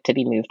I'd like to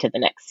be moved to the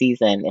next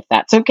season, if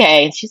that's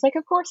okay. And she's like,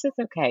 of course it's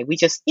okay. We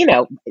just,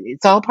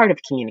 it's all part of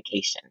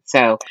communication.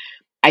 So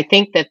I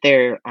think that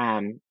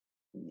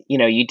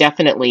you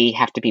definitely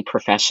have to be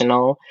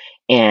professional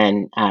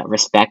and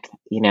respect,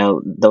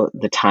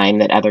 the time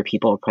that other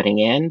people are putting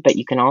in. But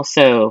you can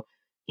also,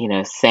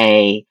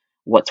 say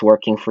what's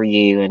working for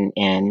you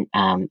and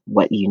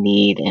what you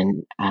need,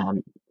 and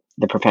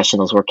the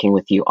professionals working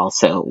with you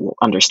also will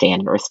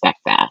understand and respect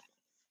that.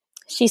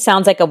 She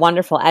sounds like a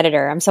wonderful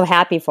editor. I'm so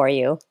happy for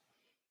you.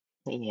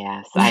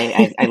 Yes,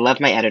 I love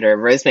my editor.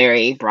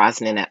 Rosemary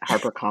Brosnan at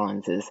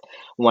HarperCollins is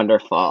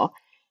wonderful.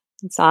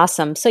 It's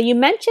awesome. So you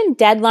mentioned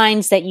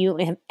deadlines that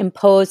you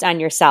impose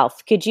on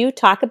yourself. Could you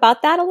talk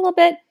about that a little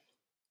bit?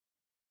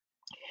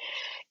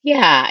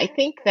 Yeah, I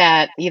think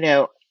that,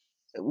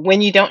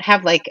 when you don't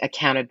have like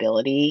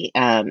accountability,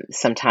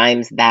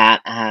 sometimes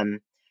that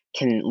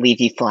can leave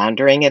you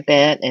floundering a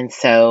bit. And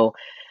so,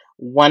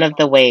 one of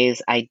the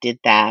ways I did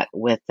that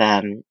with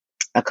A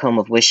Comb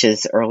of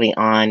Wishes early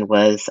on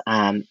was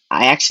I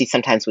actually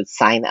sometimes would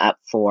sign up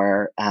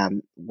for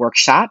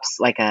workshops,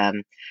 like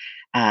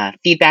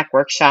feedback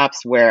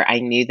workshops, where I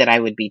knew that I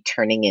would be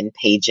turning in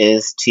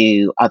pages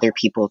to other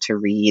people to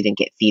read and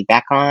get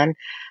feedback on.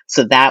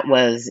 So that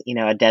was,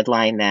 a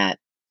deadline that,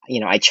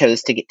 I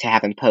chose to get to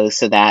have imposed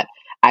so that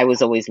I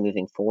was always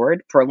moving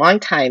forward. For a long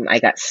time, I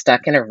got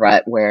stuck in a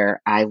rut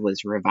where I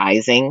was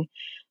revising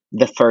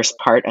the first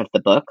part of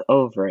the book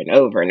over and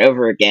over and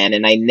over again.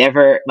 And I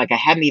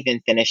hadn't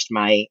even finished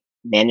my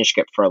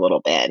manuscript for a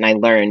little bit. And I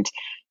learned,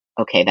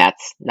 okay,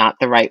 that's not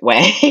the right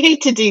way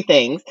to do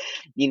things.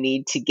 You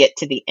need to get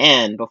to the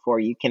end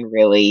before you can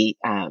really,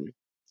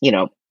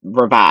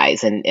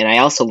 revise. And I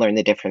also learned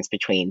the difference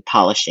between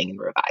polishing and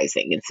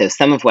revising. And so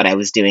some of what I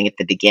was doing at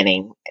the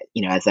beginning,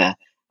 as a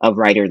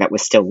writer that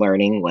was still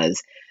learning,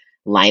 was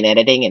line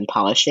editing and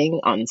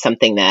polishing on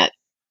something that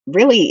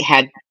really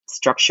had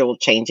structural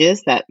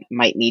changes that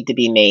might need to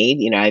be made.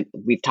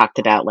 We've talked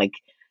about like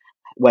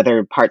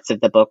whether parts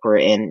of the book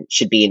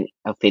should be in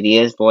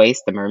Ophidio's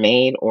voice, the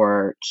mermaid,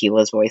 or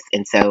Keela's voice.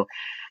 And so,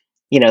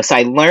 so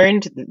I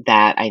learned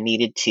that I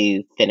needed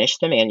to finish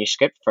the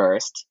manuscript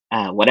first,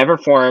 whatever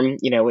form,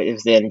 it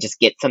was in, just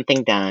get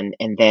something done,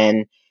 and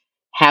then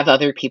have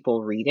other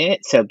people read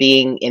it. So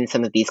being in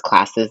some of these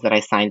classes that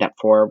I signed up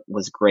for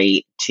was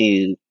great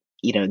to,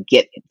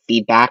 get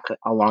feedback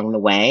along the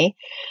way.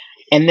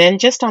 And then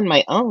just on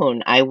my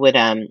own, I would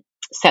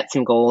set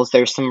some goals.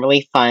 There's some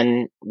really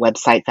fun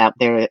websites out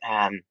there.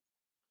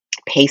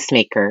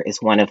 Pacemaker is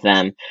one of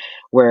them,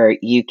 where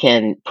you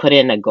can put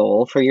in a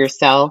goal for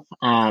yourself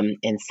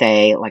and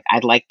say, like,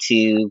 I'd like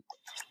to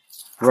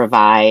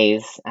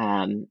revise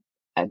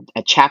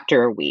a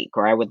chapter a week,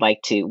 or I would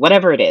like to,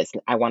 whatever it is,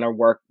 I want to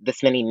work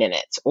this many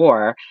minutes,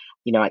 or,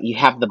 you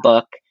have the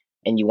book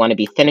and you want to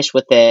be finished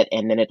with it,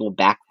 and then it'll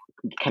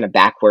kind of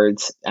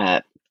backwards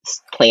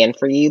plan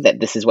for you that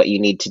this is what you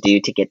need to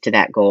do to get to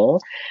that goal.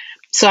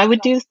 So I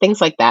would do things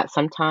like that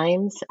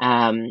sometimes,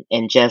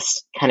 and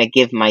just kind of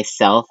give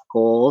myself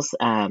goals.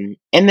 And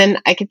then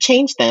I could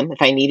change them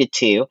if I needed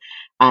to.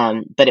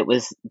 But it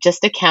was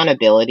just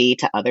accountability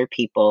to other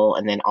people,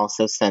 and then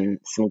also some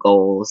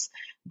goals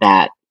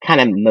that kind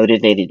of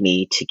motivated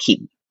me to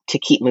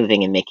keep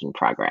moving and making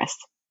progress.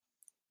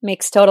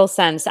 Makes total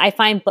sense. I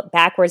find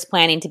backwards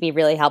planning to be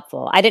really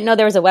helpful. I didn't know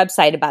there was a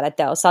website about it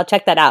though, so I'll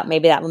check that out.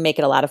 Maybe that will make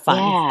it a lot of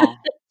fun.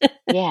 Yeah,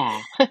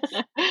 yeah.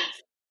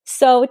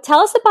 So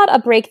tell us about a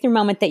breakthrough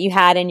moment that you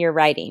had in your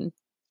writing.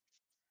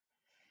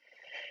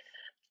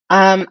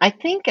 I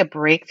think a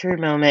breakthrough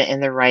moment in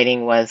the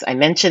writing was I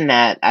mentioned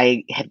that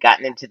I had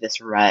gotten into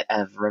this rut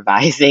of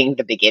revising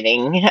the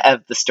beginning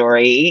of the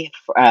story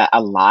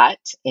a lot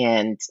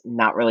and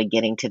not really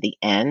getting to the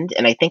end.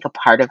 And I think a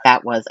part of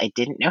that was I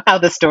didn't know how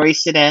the story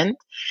should end.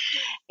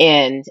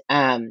 And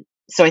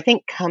so I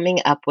think coming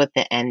up with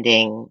the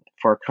ending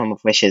for Comb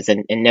of Wishes,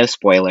 and no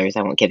spoilers,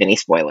 I won't give any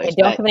spoilers,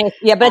 but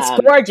Yeah, but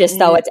it's gorgeous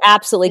though. It's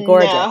absolutely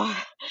gorgeous. no.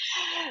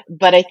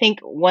 But I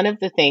think one of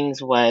the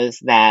things was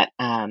that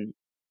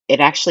it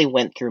actually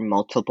went through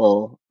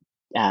multiple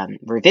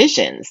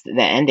revisions.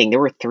 The ending, there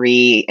were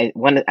three.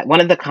 One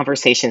of the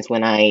conversations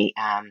when I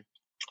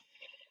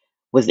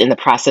was in the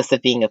process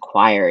of being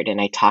acquired, and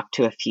I talked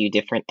to a few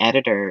different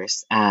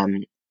editors.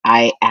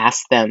 I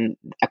asked them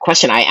a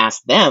question. I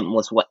asked them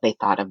was what they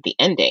thought of the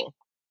ending,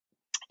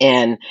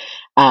 and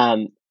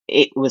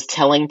it was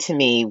telling to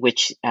me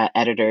which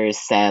editors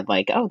said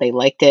like, "Oh, they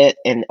liked it,"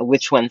 and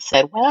which one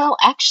said, "Well,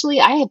 actually,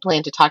 I had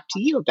planned to talk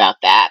to you about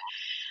that."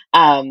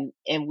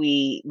 And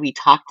we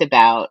talked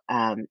about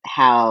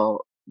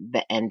how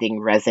the ending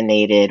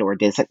resonated or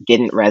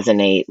didn't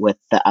resonate with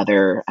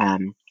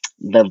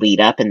the lead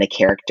up and the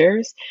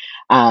characters.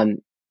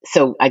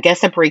 So I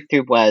guess a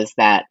breakthrough was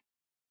that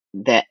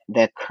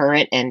the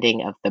current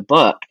ending of the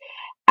book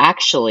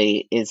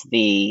actually is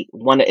the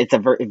one. It's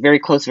a very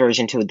close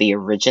version to the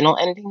original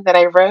ending that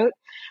I wrote.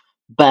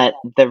 But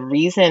the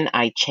reason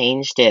I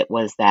changed it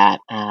was that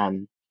I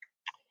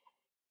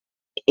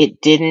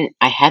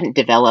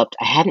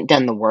hadn't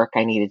done the work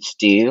I needed to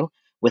do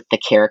with the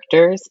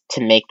characters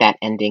to make that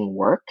ending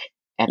work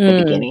at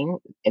the beginning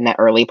in that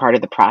early part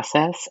of the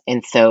process.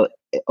 And so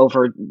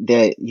over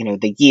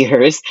the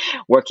years,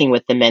 working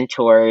with the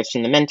mentors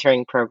from the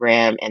mentoring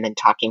program and then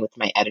talking with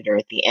my editor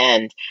at the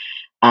end,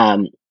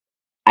 um,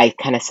 I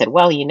kind of said,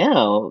 well,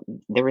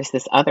 there was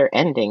this other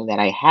ending that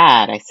I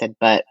had. I said,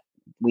 but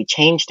we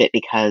changed it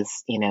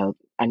because,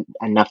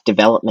 enough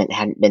development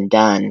hadn't been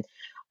done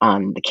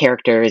on the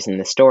characters and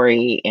the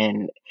story.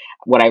 And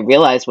what I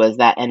realized was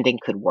that ending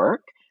could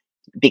work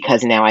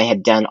because now I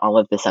had done all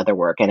of this other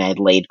work and I had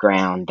laid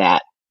ground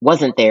that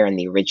wasn't there in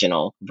the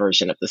original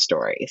version of the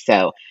story.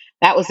 So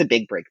that was a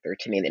big breakthrough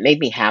to me. And it made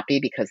me happy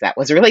because that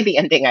was really the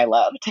ending I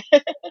loved.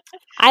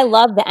 I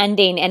love the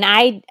ending, and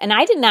I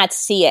did not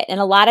see it.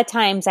 And a lot of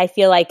times I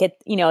feel like at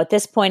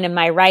this point in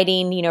my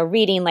writing,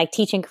 reading, like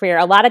teaching career,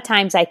 a lot of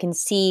times I can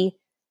see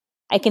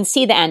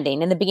the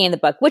ending in the beginning of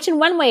the book, which in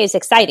one way is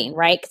exciting,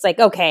 right? It's like,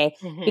 okay,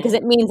 because Hmm.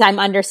 it means I'm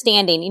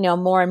understanding,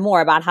 more and more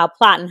about how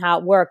plot and how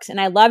it works.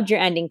 And I loved your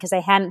ending because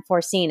I hadn't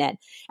foreseen it.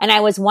 And I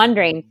was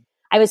wondering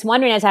as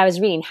I was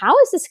reading, how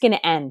is this going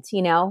to end?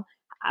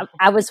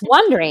 I was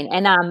wondering,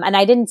 and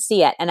I didn't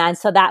see it,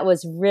 so that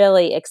was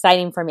really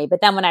exciting for me.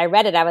 But then when I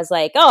read it, I was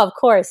like, oh, of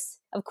course,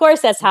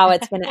 that's how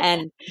it's going to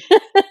end.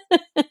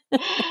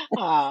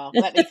 Oh,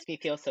 that makes me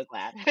feel so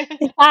glad.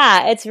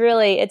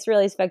 It's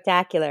really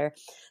spectacular.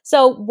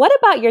 So what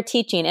about your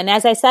teaching? And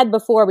as I said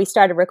before we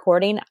started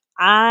recording,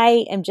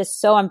 I am just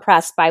so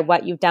impressed by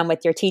what you've done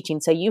with your teaching.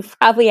 So you've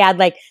probably had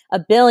like a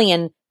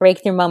billion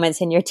breakthrough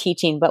moments in your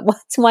teaching, but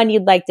what's one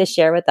you'd like to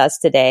share with us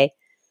today?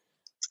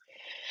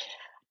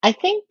 I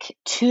think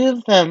two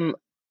of them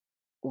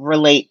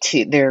relate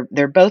to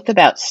they're both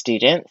about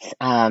students,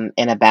 and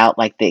about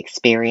like the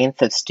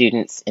experience of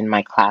students in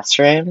my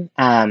classroom.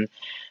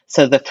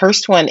 So the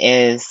first one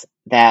is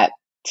that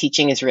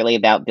teaching is really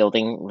about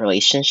building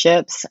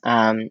relationships.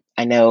 I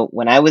know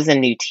when I was a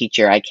new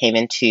teacher, I came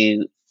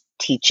into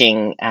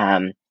teaching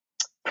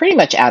pretty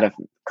much out of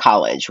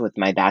college with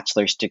my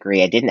bachelor's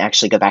degree. I didn't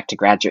actually go back to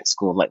graduate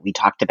school like we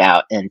talked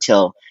about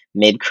until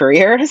mid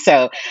career.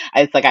 So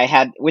it's like I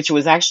had, which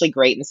was actually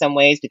great in some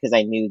ways because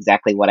I knew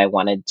exactly what I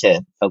wanted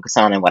to focus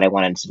on and what I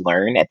wanted to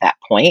learn at that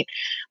point.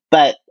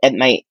 But at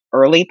my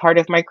early part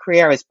of my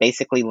career, I was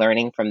basically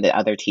learning from the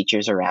other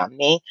teachers around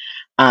me.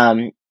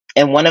 Um,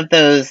 and one of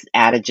those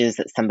adages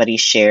that somebody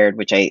shared,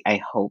 which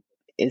I hope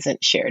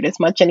isn't shared as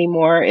much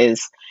anymore,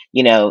 is,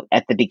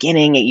 at the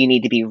beginning, you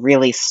need to be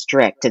really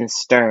strict and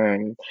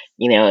stern,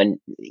 and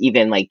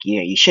even like,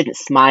 you shouldn't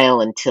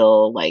smile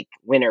until like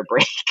winter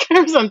break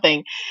or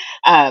something,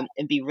 and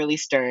be really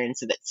stern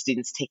so that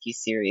students take you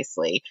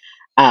seriously.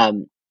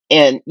 Um,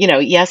 and,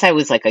 yes, I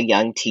was like a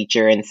young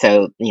teacher. And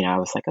so, I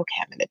was like,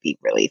 okay, I'm going to be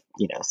really,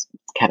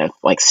 kind of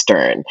like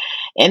stern.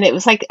 And it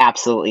was like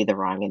absolutely the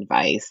wrong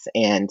advice.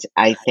 And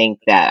I think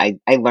that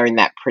I learned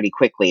that pretty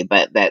quickly,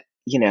 but that,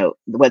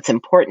 what's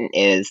important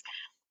is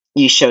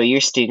you show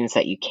your students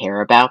that you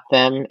care about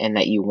them and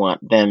that you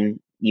want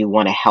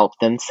to help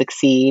them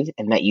succeed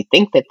and that you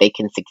think that they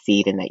can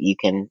succeed and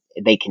that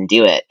they can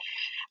do it.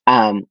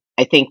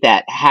 I think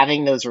that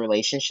having those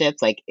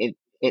relationships, like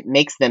it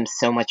makes them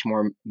so much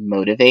more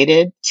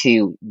motivated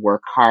to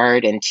work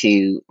hard and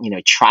to,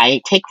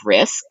 take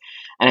risks.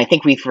 And I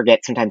think we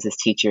forget sometimes as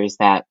teachers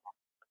that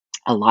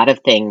a lot of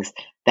things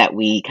that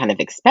we kind of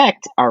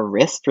expect are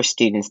risks for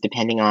students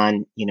depending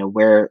on,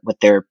 what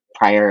their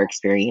prior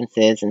experience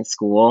is in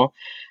school.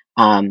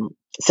 Um,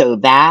 so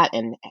that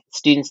and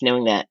students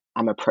knowing that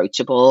I'm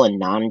approachable and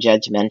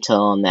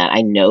non-judgmental and that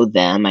I know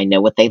them, I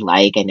know what they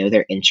like, I know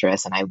their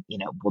interests, and I,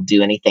 will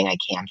do anything I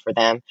can for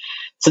them.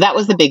 So that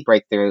was the big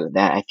breakthrough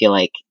that I feel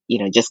like,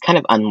 just kind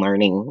of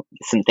unlearning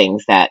some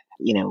things that,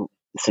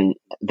 some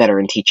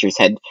veteran teachers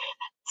had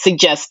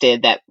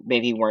suggested that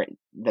maybe weren't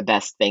the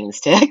best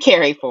things to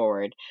carry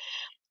forward.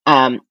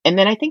 And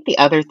then I think the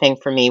other thing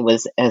for me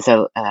was as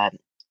a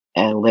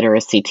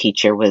literacy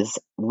teacher was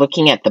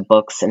looking at the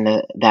books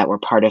that were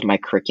part of my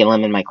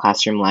curriculum in my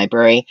classroom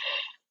library.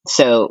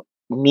 So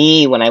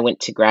me, when I went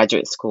to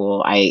graduate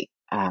school, I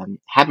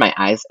had my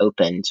eyes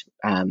opened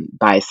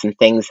by some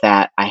things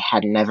that I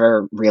had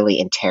never really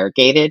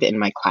interrogated in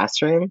my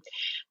classroom.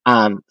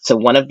 So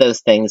one of those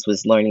things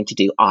was learning to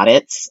do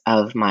audits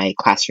of my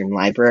classroom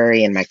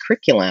library and my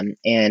curriculum.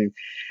 And,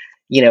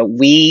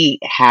 we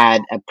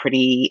had a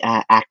pretty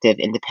active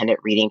independent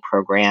reading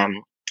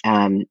program.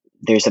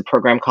 There's a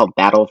program called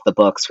Battle of the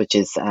Books, which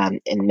is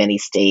in many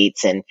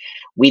states. And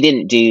we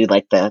didn't do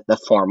like the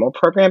formal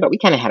program, but we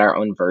kind of had our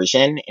own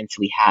version. And so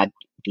we had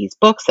these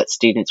books that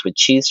students would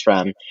choose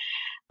from.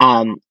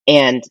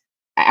 And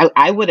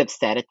I would have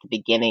said at the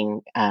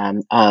beginning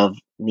of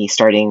me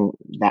starting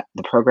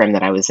the program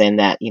that I was in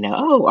that,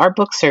 oh, our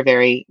books are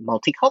very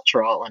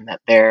multicultural and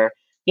that they're,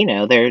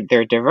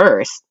 they're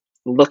diverse.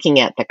 Looking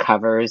at the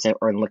covers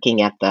or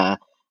looking at the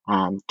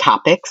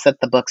topics that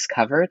the books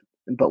covered.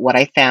 But what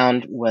I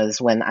found was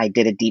when I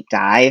did a deep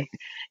dive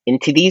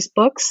into these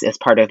books as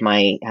part of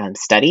my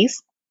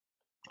studies,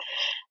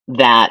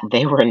 that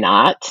they were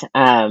not.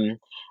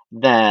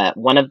 The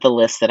one of the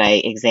lists that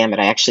I examined,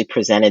 I actually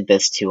presented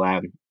this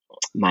to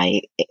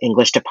my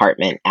English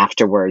department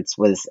afterwards.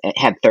 Was it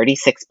had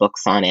 36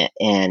 books on it,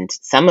 and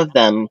some of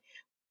them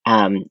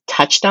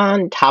touched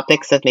on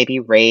topics of maybe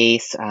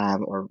race,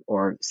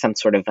 or some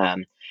sort of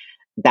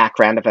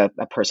background of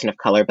a person of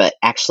color, but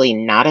actually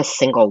not a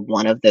single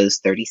one of those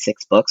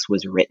 36 books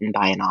was written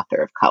by an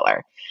author of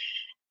color.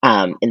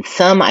 And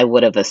some I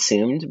would have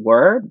assumed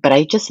were, but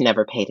I just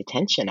never paid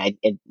attention.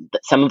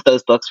 Some of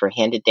those books were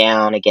handed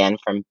down again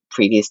from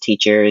previous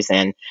teachers,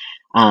 and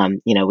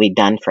we'd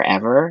done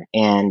forever.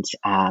 And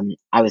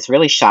I was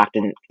really shocked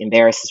and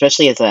embarrassed,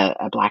 especially as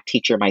a Black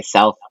teacher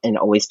myself, and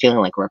always feeling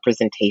like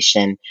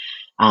representation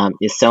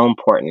is so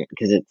important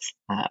because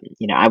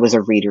I was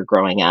a reader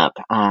growing up.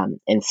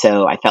 And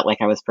so I felt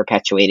like I was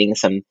perpetuating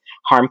some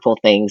harmful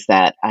things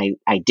that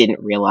I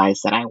didn't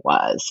realize that I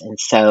was. And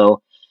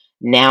so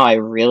now I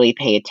really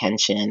pay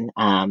attention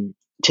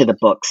to the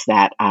books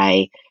that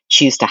I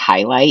choose to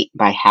highlight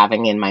by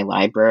having in my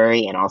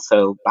library and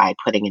also by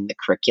putting in the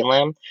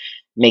curriculum,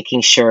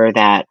 making sure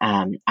that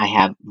I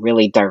have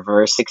really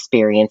diverse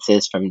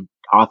experiences from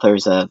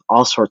authors of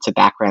all sorts of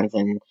backgrounds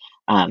and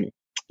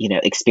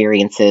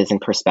experiences and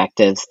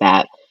perspectives,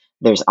 that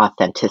there's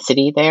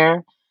authenticity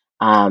there.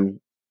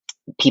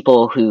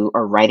 People who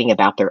are writing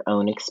about their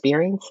own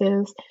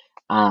experiences.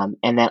 And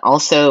then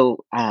also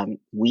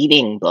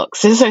weeding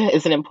books is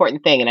an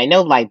important thing. And I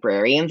know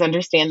librarians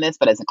understand this,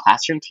 but as a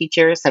classroom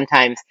teacher,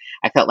 sometimes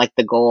I felt like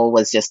the goal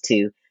was just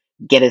to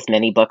get as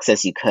many books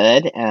as you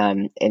could,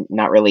 and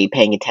not really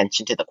paying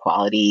attention to the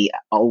quality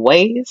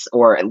always,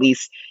 or at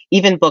least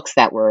even books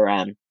that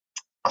were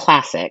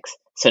classics,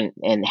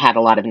 and had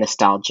a lot of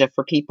nostalgia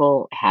for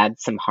people, had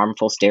some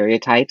harmful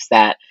stereotypes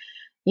that,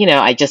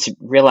 I just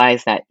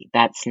realized that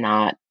that's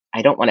not,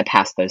 I don't want to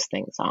pass those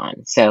things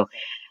on. So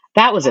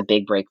that was a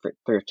big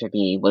breakthrough to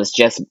me, was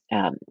just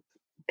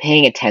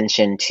paying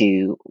attention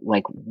to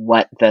like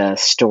what the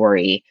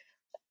story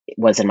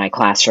was in my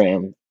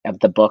classroom of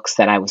the books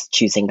that I was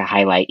choosing to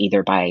highlight,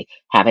 either by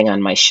having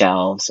on my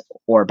shelves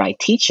or by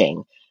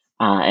teaching,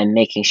 and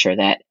making sure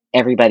that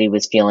everybody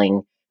was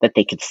feeling that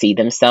they could see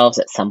themselves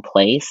at some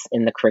place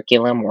in the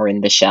curriculum or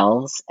in the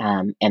shelves,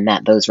 and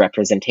that those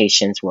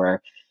representations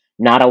were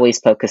not always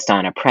focused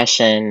on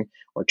oppression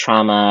or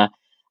trauma,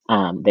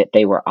 that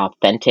they were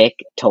authentic,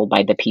 told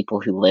by the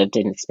people who lived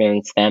and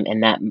experienced them,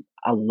 and that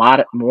a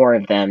lot more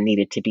of them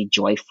needed to be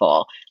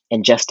joyful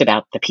and just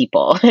about the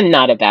people and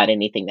not about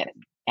anything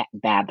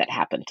bad that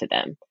happened to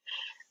them.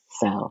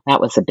 So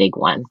that was a big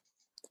one.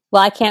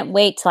 Well, I can't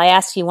wait till I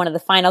ask you one of the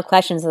final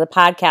questions of the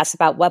podcast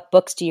about what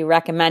books do you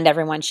recommend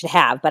everyone should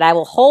have, but I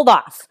will hold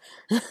off.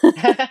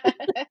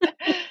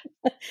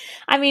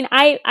 I mean,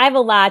 I have a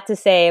lot to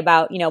say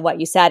about, what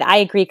you said. I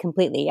agree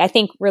completely. I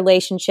think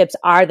relationships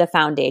are the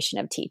foundation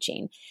of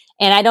teaching.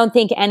 And I don't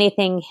think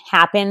anything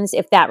happens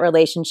if that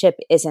relationship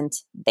isn't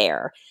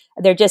there.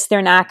 They're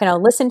not going to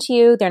listen to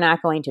you. They're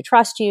not going to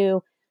trust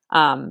you.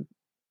 And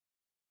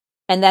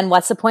then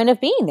what's the point of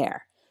being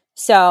there?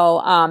 So,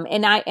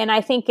 and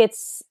I think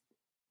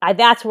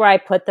that's where I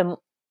put the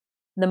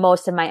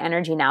most of my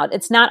energy now.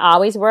 It's not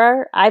always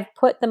where I've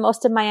put the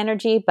most of my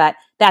energy, but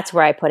that's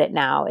where I put it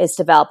now, is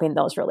developing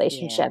those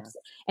relationships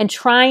and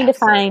trying to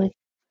find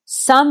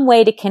some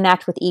way to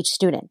connect with each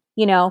student,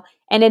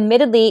 and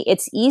admittedly,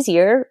 it's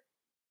easier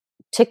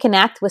to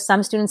connect with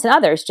some students than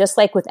others, just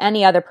like with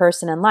any other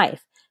person in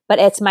life. But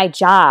it's my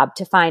job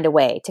to find a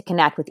way to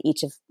connect with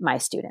each of my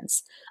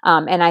students.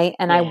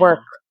 I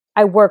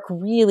work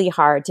really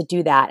hard to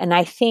do that. And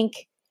I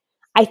think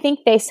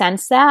they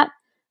sense that.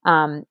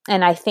 And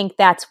I think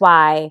that's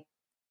why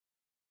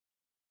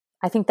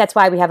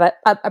we have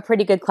a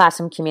pretty good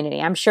classroom community.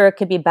 I'm sure it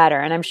could be better,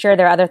 and I'm sure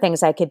there are other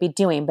things I could be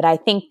doing, but I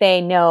think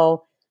they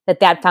know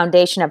that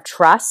foundation of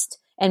trust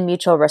and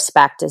mutual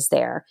respect is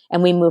there,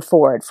 and we move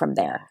forward from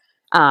there.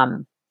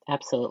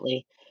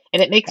 Absolutely.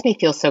 And it makes me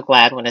feel so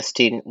glad when a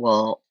student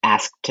will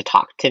ask to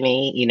talk to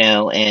me,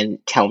 and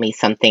tell me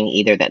something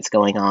either that's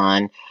going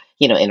on,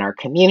 in our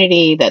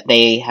community that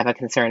they have a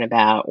concern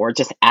about, or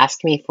just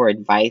ask me for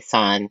advice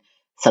on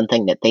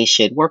something that they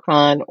should work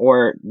on.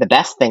 Or the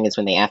best thing is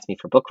when they ask me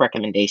for book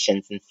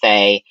recommendations and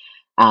say,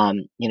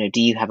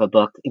 do you have a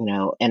book,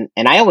 and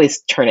I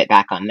always turn it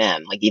back on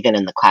them. Like, even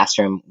in the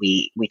classroom,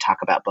 we talk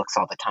about books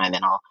all the time,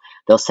 and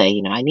they'll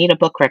say, I need a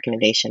book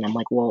recommendation. I'm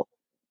like, well,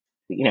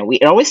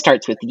 it always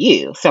starts with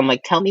you. So I'm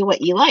like, tell me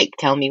what you like.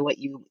 Tell me what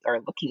you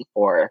are looking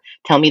for.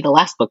 Tell me the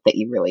last book that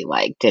you really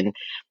liked. And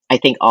I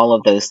think all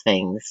of those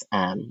things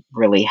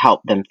really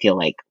help them feel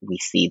like we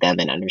see them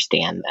and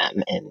understand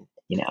them, and,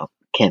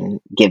 can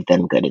give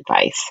them good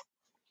advice.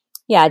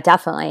 Yeah,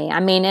 definitely. I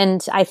mean,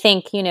 and I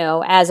think,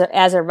 as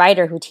a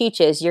writer who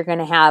teaches, you're going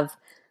to have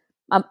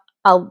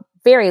a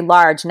very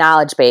large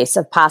knowledge base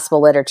of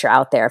possible literature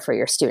out there for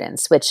your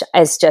students, which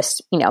is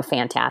just,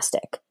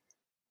 fantastic.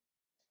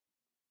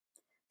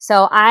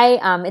 So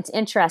it's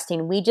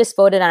interesting. We just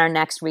voted on our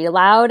next read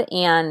aloud,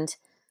 and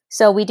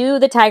so we do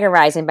The Tiger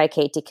Rising by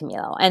Kate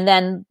DiCamillo. And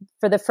then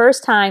for the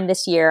first time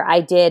this year, I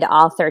did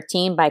All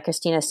 13 by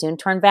Christina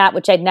Soontornvat,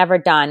 which I'd never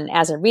done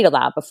as a read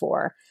aloud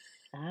before.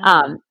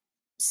 Oh.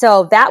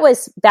 So that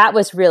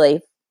was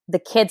really, the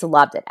kids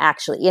loved it,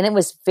 actually. And it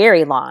was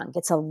very long.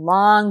 It's a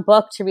long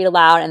book to read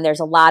aloud, and there's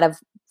a lot of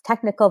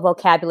technical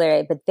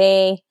vocabulary, but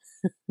they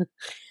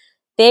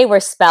were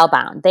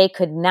spellbound. They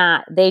could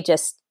not,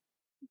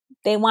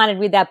 they wanted to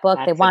read that book.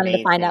 They That's wanted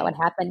to find out what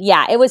amazing. happened.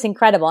 Yeah, it was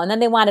incredible. And then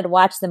they wanted to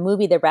watch the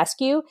movie The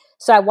Rescue.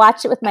 So I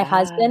watched it with my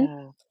husband,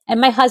 Oh,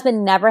 and my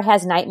husband never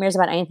has nightmares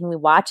about anything we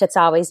watch. It's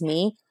always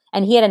me.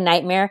 And he had a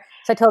nightmare.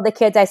 So I told the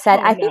kids, I said,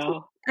 oh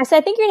no. I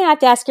think you're going to have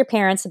to ask your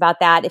parents about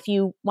that if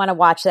you want to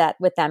watch that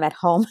with them at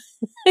home.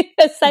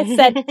 Because I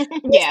said,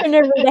 Yes.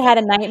 Mr. Narita had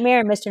a nightmare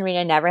and Mr.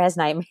 Narita never has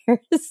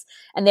nightmares.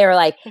 And they were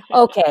like,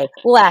 okay,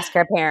 we'll ask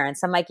our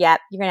parents. I'm like, yeah,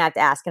 you're going to have to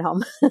ask at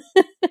home.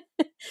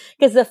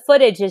 Because the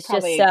footage is just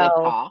Probably a good so,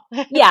 call.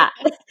 yeah,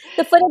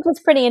 the footage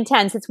is pretty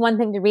intense. It's one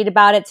thing to read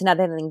about it. It's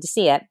another thing to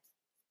see it.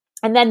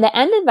 And then the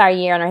end of our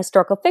year in our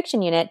historical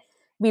fiction unit,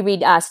 we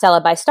read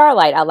Stella by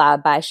Starlight out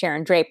loud by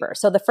Sharon Draper.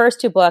 So the first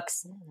two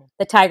books,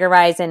 The Tiger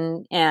Rise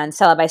and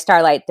Stella by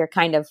Starlight, they're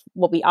kind of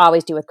what we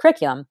always do with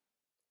curriculum.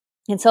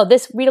 And so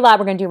this read aloud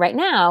we're going to do right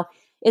now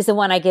is the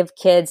one I give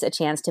kids a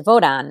chance to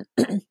vote on.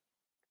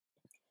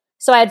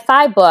 So I had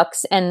 5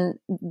 books, and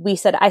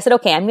I said,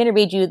 okay, I'm going to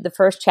read you the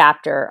first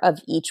chapter of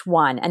each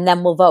one, and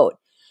then we'll vote.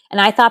 And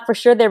I thought for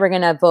sure they were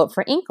going to vote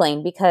for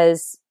Inkling,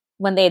 because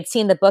when they had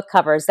seen the book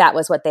covers, that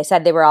was what they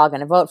said they were all going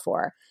to vote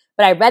for.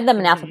 But I read them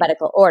in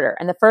alphabetical order.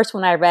 And the first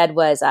one I read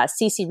was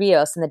Cece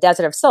Rios in the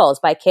Desert of Souls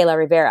by Kayla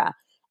Rivera.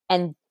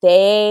 And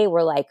they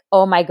were like,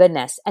 oh my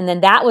goodness. And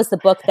then that was the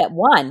book that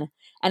won.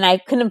 And I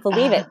couldn't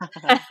believe it.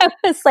 I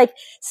was like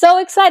so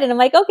excited. I'm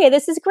like, okay,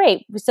 this is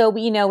great. So,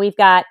 we've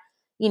got,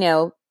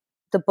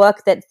 the book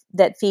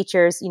that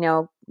features,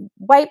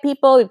 white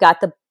people. We've got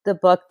the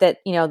book that,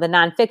 the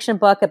nonfiction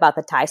book about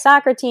the Thai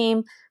soccer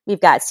team. We've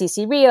got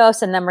Cece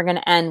Rios, and then we're going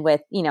to end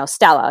with,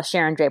 Stella,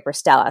 Sharon Draper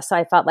Stella. So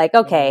I felt like,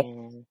 okay,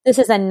 this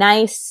is a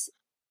nice,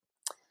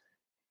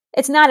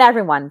 it's not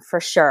everyone for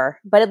sure,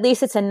 but at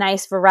least it's a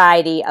nice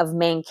variety of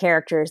main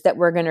characters that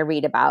we're going to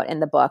read about in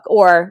the book,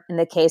 or in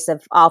the case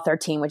of all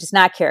 13, which is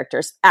not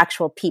characters,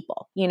 actual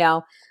people,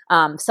 So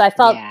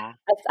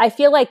I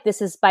feel like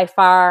this is by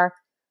far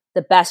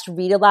the best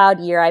read aloud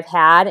year I've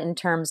had in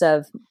terms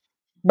of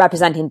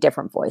representing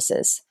different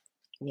voices.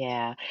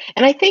 Yeah.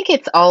 And I think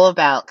it's all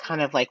about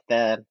kind of like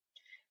the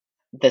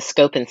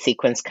scope and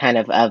sequence kind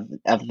of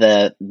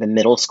the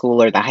middle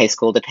school or the high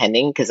school,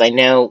 depending. Because I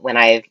know when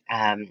I've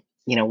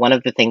one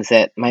of the things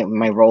that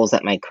my roles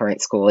at my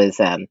current school is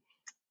a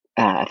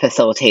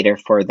facilitator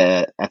for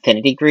the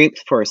affinity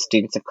groups for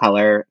students of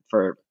color.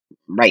 For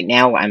right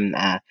now, I'm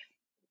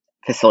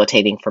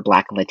facilitating for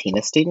Black and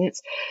Latina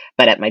students.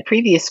 But at my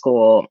previous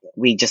school,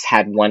 we just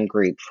had one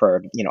group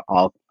for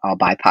all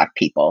BIPOC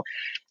people.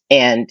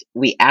 And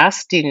we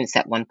asked students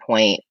at one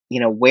point,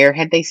 where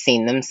had they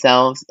seen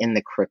themselves in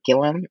the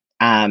curriculum?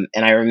 And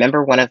I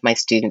remember one of my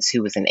students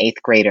who was an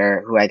 8th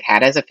grader, who I'd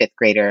had as a 5th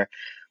grader,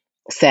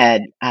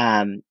 said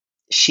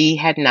she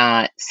had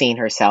not seen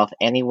herself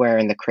anywhere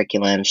in the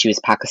curriculum. She was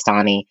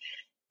Pakistani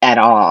at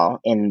all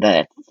in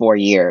the 4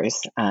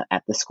 years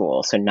at the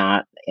school. So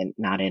not in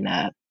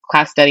a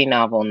class study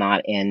novel,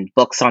 not in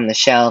books on the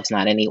shelves,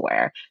 not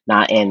anywhere,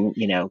 not in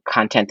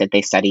content that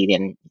they studied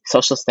in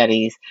social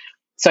studies.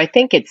 So I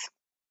think it's,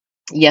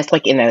 yes,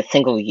 like in a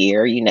single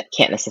year, you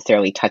can't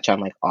necessarily touch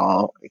on like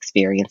all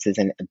experiences,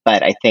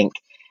 but I think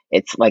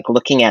it's like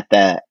looking at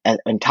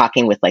and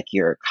talking with like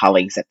your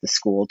colleagues at the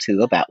school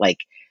too about like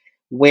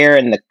where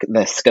in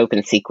the scope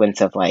and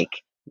sequence of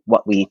like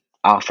what we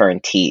offer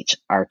and teach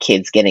are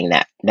kids getting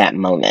that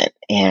moment,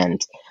 and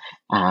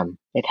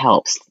it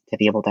helps to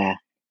be able to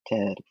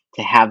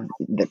have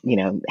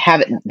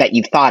have it that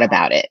you've thought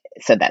about it,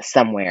 so that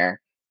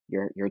somewhere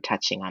you're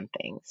touching on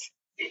things.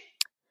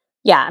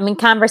 Yeah, I mean,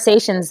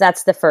 conversations,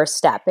 that's the first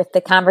step. If the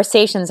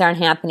conversations aren't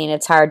happening,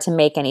 it's hard to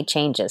make any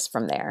changes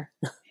from there.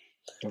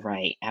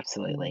 Right,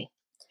 absolutely.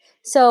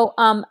 So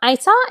I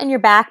saw in your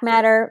back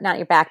matter, not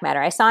your back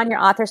matter, I saw in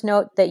your author's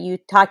note that you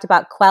talked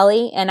about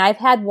Quelly, and I've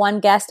had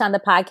one guest on the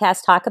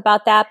podcast talk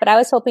about that, but I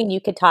was hoping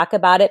you could talk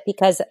about it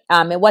because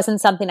it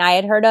wasn't something I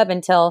had heard of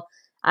until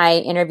I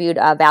interviewed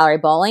Valerie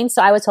Bowling.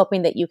 So I was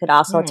hoping that you could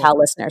also tell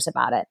listeners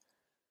about it.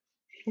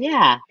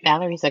 Yeah,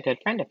 Valerie's a good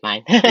friend of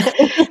mine.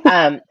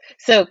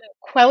 So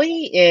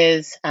Quelly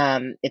is,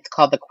 it's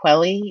called the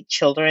Quelly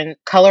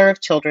Color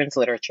of Children's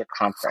Literature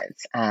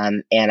Conference.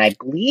 And I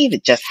believe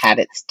it just had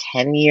its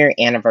 10-year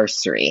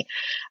anniversary.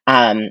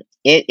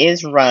 It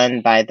is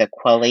run by the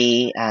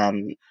Quelly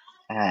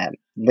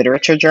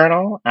Literature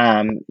Journal.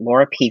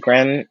 Laura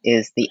Pegram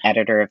is the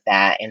editor of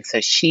that. And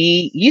so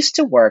she used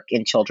to work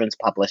in children's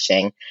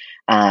publishing.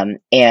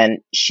 And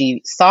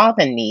she saw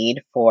the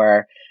need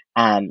for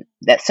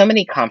that so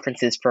many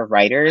conferences for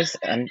writers,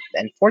 and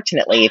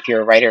unfortunately, if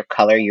you're a writer of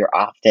color, you're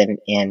often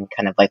in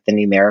kind of like the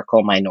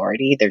numerical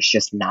minority. There's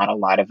just not a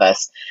lot of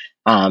us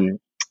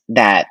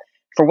that,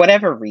 for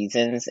whatever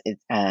reasons,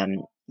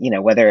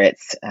 whether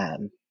it's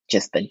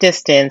just the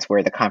distance,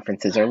 where the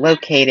conferences are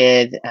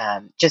located,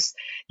 just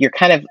you're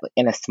kind of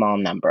in a small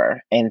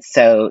number. And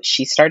so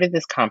she started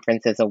this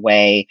conference as a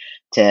way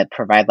to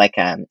provide like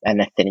an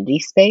affinity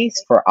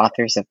space for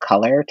authors of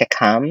color to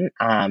come.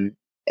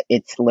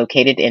 It's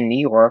located in New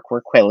York, where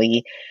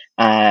Quelly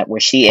where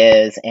she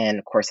is. And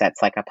of course,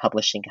 that's like a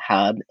publishing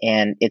hub.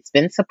 And it's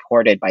been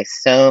supported by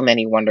so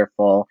many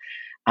wonderful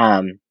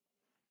um,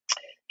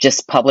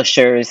 just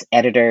publishers,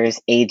 editors,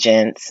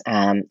 agents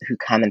who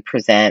come and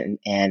present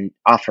and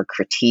offer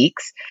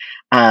critiques.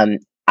 Um,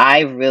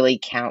 I really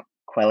count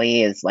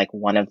Quelly as like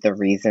one of the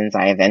reasons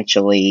I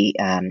eventually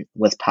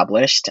was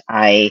published.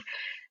 I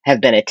have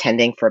been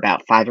attending for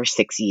about 5 or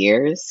 6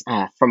 years.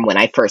 From when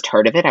I first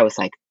heard of it, I was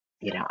like,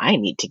 I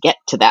need to get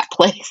to that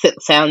place.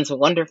 It sounds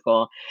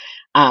wonderful.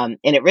 And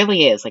it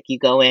really is like you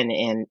go in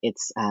and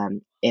it's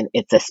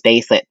a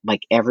space that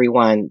like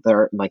everyone,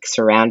 they're like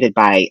surrounded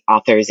by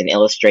authors and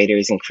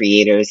illustrators and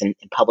creators and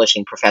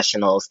publishing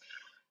professionals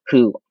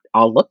who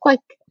all look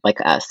like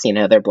us.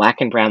 They're black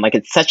and brown. Like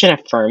it's such an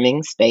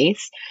affirming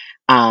space.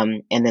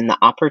 And then the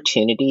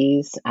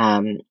opportunities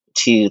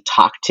to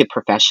talk to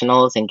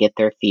professionals and get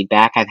their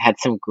feedback. I've had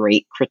some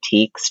great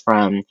critiques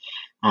from.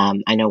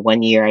 I know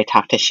one year I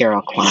talked to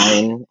Cheryl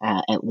Klein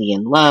at Lee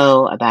and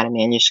Low about a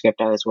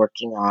manuscript I was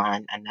working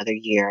on. Another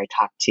year I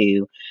talked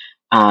to,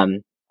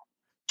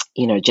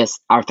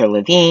 just Arthur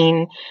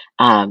Levine,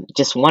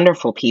 just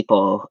wonderful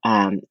people.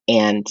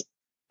 And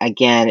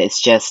again,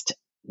 it's just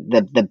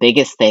the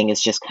biggest thing is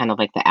just kind of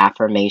like the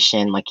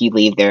affirmation. Like you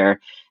leave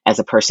there as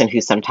a person who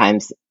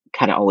sometimes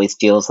kind of always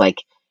feels like,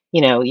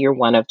 you're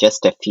one of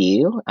just a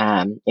few.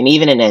 And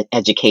even in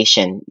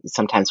education,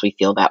 sometimes we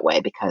feel that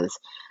way because,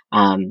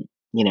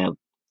 you know,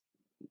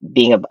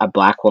 being a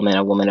black woman,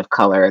 a woman of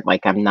color,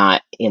 like I'm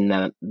not in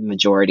the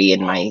majority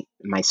in my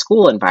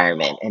school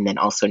environment, and then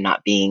also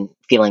not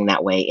feeling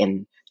that way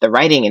in the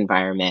writing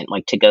environment,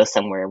 like to go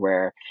somewhere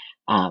where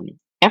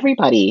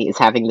everybody is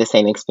having the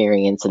same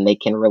experience and they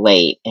can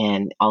relate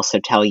and also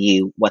tell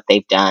you what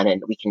they've done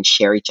and we can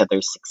share each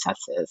other's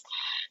successes.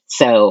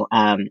 So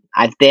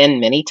I've been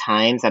many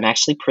times. I'm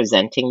actually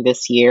presenting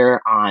this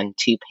year on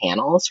 2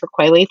 panels for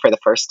Quelly for the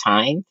first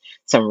time.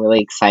 So I'm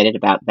really excited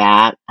about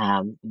that.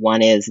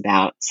 One is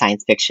about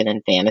science fiction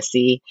and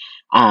fantasy,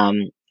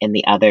 and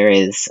the other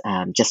is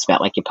just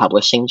about like your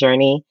publishing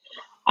journey.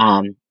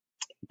 Um,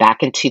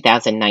 Back in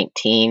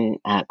 2019,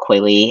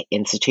 Quelly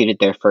instituted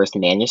their first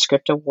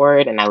manuscript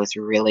award, and I was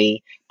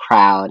really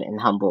proud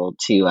and humbled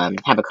to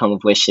have a Comb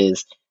of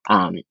Wishes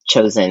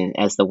chosen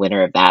as the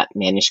winner of that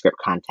manuscript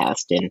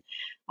contest.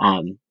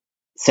 And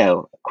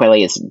so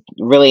Quelly is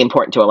really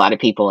important to a lot of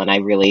people, and I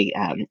really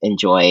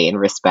enjoy and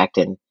respect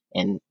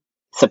and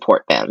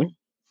support them.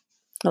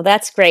 Well,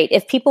 that's great.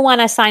 If people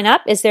want to sign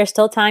up, is there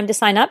still time to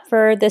sign up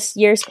for this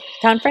year's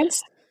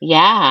conference?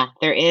 Yeah,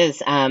 there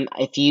is.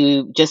 If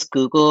you just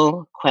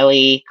Google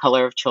Quelly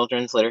Color of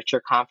Children's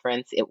Literature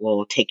Conference, it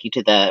will take you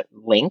to the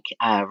link.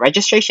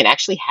 Registration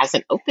actually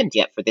hasn't opened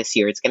yet for this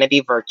year. It's going to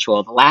be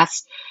virtual. The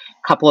last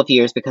couple of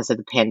years, because of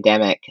the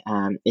pandemic,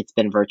 it's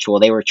been virtual.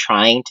 They were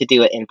trying to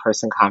do an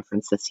in-person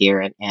conference this year,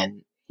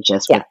 and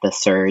just with the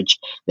surge,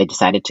 they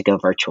decided to go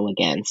virtual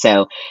again.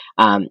 So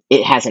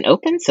it hasn't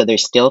opened, so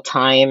there's still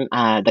time.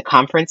 The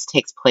conference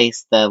takes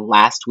place the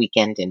last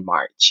weekend in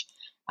March.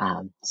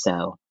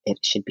 So it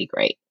should be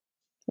great.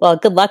 Well,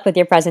 good luck with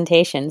your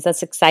presentations.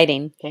 That's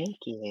exciting. Thank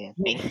you.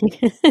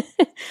 Thank you.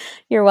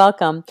 You're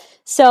welcome.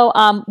 So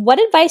what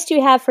advice do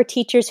you have for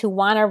teachers who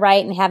want to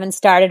write and haven't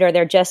started, or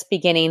they're just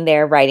beginning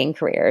their writing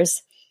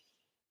careers?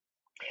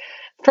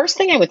 First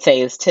thing I would say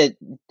is to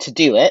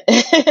do it.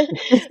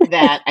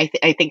 That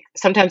I think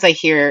sometimes I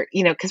hear,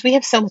 because we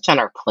have so much on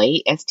our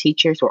plate as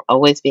teachers, we're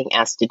always being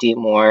asked to do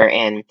more.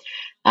 And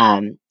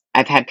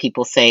I've had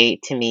people say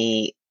to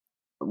me,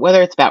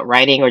 whether it's about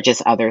writing or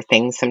just other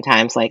things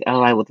sometimes, like,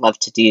 oh, I would love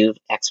to do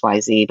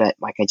XYZ, but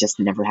like I just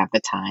never have the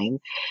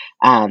time.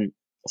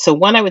 So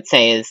one I would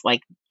say is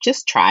like,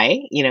 just try.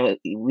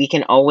 We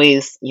can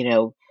always,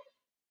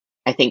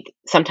 I think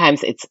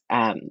sometimes it's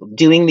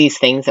doing these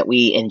things that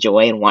we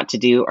enjoy and want to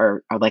do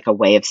are like a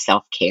way of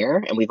self-care.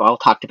 And we've all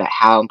talked about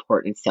how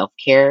important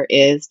self-care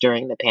is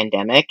during the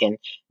pandemic and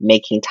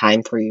making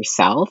time for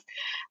yourself.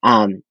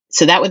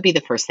 So that would be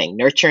the first thing.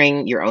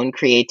 Nurturing your own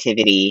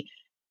creativity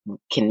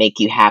can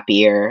make you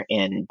happier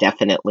and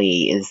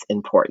definitely is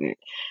important.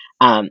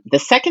 The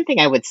second thing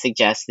I would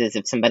suggest is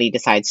if somebody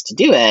decides to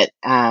do it,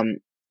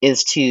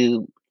 is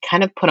to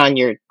kind of put on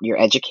your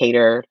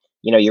educator,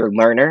 your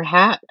learner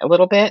hat a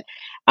little bit,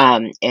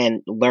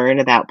 and learn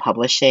about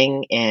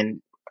publishing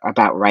and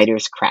about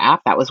writer's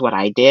craft. That was what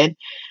I did.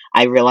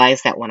 I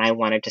realized that when I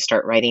wanted to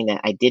start writing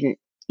that I didn't,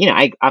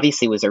 I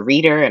obviously was a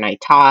reader and I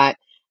taught,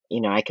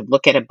 I could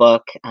look at a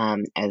book,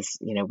 as,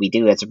 we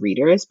do as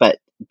readers, but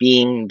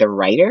being the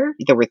writer,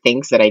 there were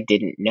things that I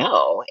didn't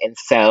know. And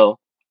so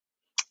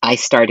I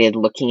started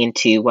looking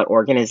into what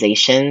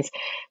organizations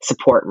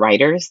support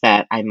writers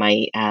that I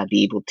might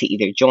be able to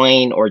either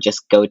join or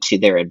just go to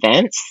their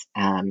events.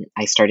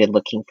 I started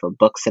looking for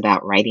books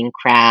about writing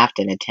craft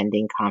and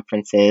attending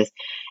conferences.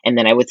 And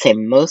then I would say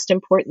most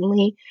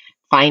importantly,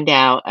 find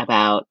out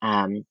about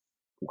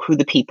who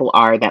the people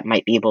are that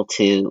might be able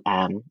to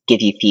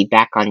give you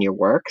feedback on your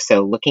work.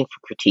 So looking for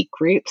critique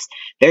groups.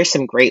 There's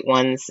some great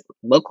ones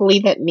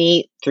locally that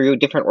meet through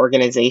different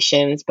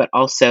organizations, but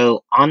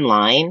also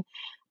online.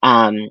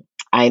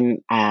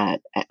 I'm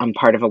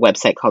part of a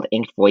website called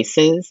Inked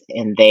Voices,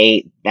 and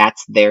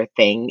that's their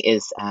thing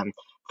is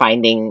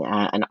finding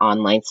an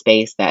online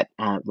space that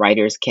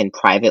writers can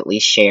privately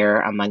share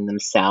among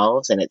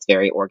themselves, and it's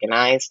very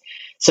organized.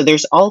 So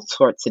there's all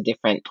sorts of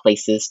different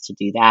places to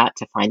do that,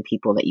 to find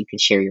people that you can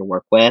share your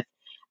work with.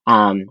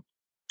 Um,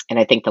 and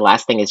I think the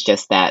last thing is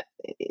just that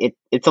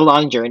it's a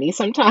long journey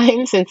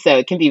sometimes, and so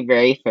it can be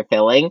very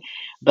fulfilling,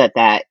 but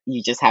that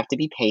you just have to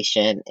be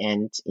patient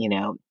and,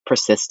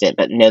 persistent,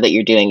 but know that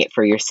you're doing it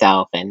for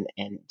yourself and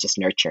just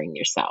nurturing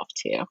yourself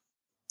too.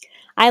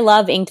 I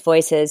love Inked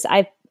Voices.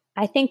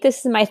 I think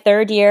this is my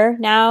third year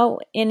now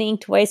in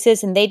Inked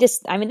Voices, and they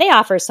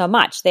offer so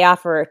much. They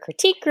offer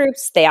critique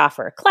groups, they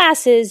offer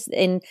classes,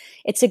 and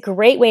it's a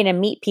great way to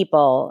meet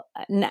people.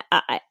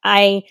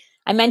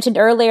 I mentioned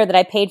earlier that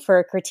I paid for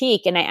a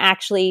critique, and I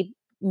actually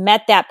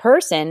met that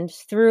person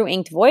through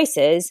Inked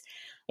Voices.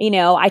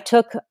 I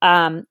took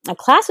a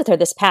class with her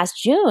this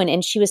past June,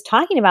 and she was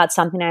talking about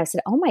something. And I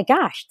said, "Oh my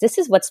gosh, this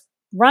is what's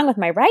wrong with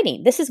my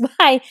writing. This is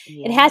why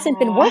it hasn't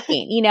been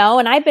working."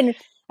 And I've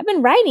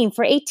been writing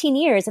for 18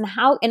 years, and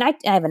I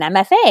have an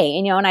MFA,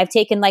 and I've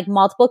taken like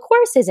multiple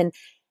courses,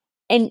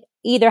 and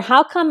either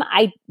how come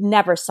I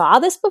never saw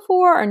this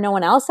before, or no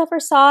one else ever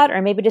saw it,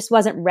 or maybe just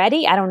wasn't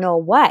ready. I don't know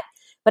what.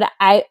 But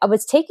I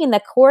was taking the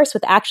course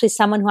with actually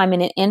someone who I'm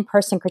in an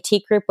in-person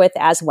critique group with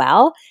as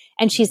well.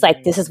 And she's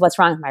like, "This is what's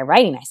wrong with my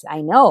writing." I said, "I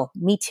know,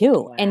 me too."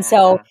 Wow. And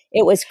so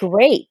it was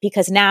great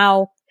because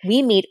now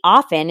we meet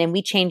often and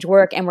we change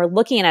work and we're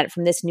looking at it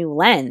from this new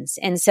lens.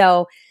 And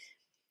so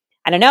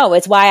I don't know.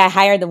 It's why I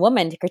hired the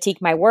woman to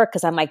critique my work,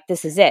 because I'm like,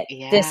 this is it.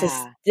 Yeah.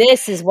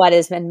 This is what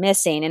has been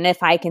missing. And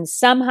if I can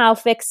somehow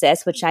fix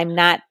this, which I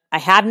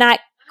have not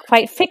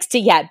quite fixed it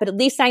yet, but at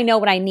least I know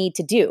what I need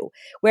to do.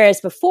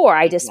 Whereas before,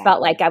 I just felt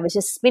like I was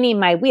just spinning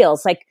my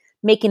wheels, like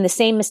making the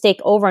same mistake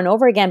over and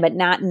over again, but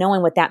not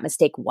knowing what that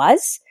mistake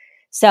was.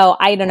 So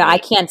I don't know. I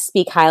can't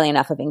speak highly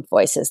enough of Inked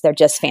Voices. They're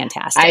just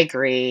fantastic. I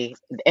agree.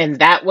 And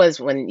that was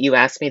when you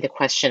asked me the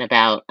question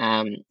about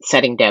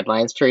setting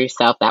deadlines for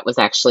yourself. That was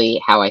actually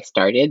how I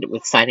started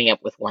with signing up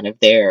with one of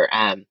their,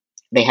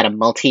 they had a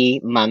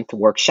multi-month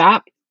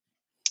workshop.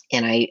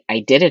 And I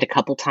did it a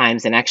couple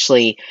times, and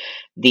actually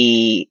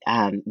the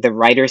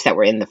writers that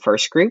were in the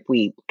first group,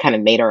 we kind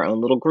of made our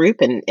own little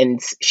group and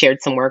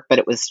shared some work, but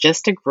it was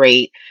just a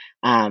great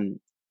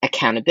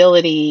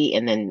accountability.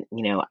 And then,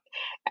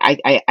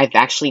 I've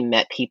actually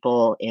met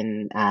people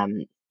in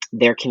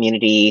their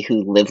community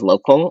who live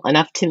local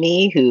enough to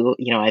me who,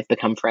 I've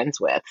become friends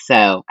with.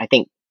 So I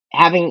think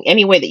having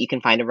any way that you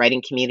can find a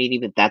writing community,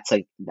 but that's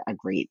a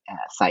great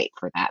site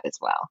for that as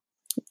well.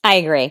 I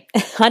agree,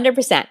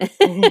 100%.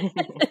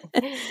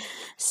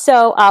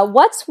 So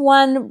what's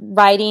one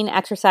writing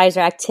exercise or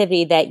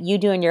activity that you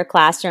do in your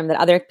classroom that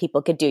other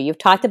people could do? You've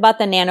talked about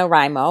the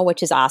NaNoWriMo,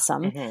 which is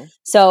awesome. Mm-hmm.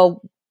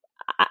 So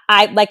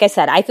like I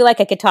said, I feel like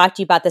I could talk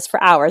to you about this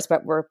for hours,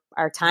 but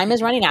our time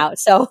is running out.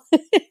 So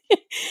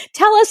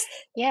tell us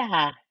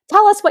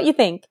what you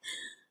think.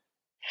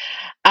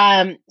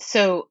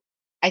 So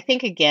I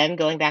think, again,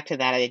 going back to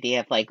that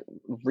idea of like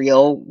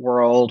real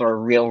world or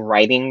real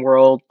writing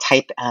world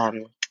type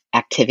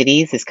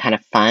activities is kind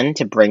of fun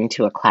to bring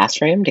to a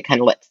classroom to kind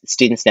of let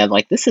students know,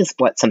 like, this is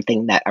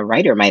something that a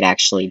writer might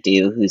actually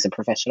do who's a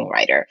professional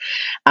writer.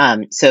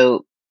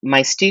 So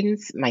my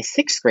students, my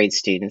sixth grade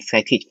students,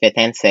 I teach fifth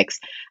and sixth,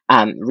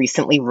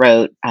 recently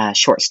wrote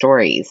short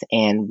stories,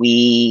 and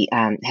we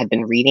have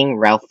been reading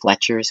Ralph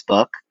Fletcher's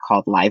book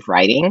called Live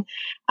Writing,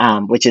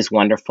 which is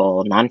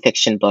wonderful,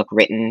 nonfiction book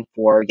written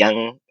for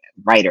young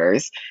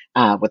writers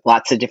with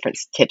lots of different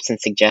tips and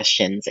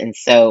suggestions. And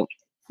so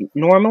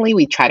normally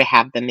we try to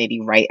have them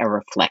maybe write a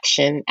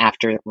reflection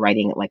after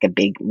writing like a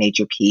big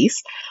major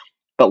piece.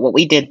 But what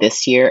we did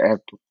this year,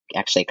 or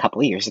actually a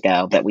couple of years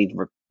ago, but we've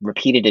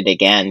repeated it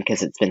again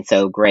because it's been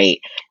so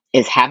great,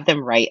 is have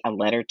them write a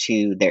letter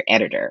to their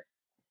editor.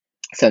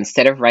 So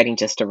instead of writing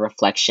just a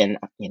reflection,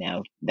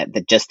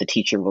 that just the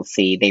teacher will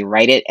see, they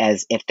write it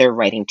as if they're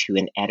writing to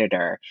an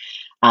editor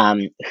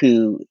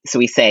so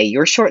we say,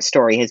 your short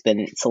story has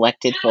been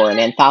selected for an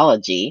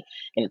anthology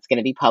and it's going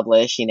to be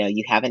published.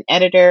 You have an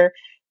editor.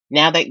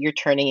 Now that you're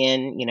turning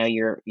in,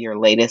 your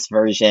latest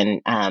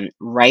version,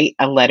 write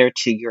a letter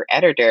to your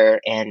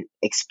editor and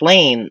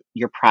explain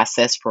your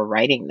process for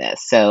writing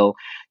this. So,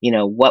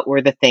 what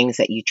were the things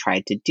that you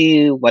tried to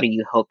do? What are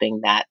you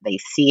hoping that they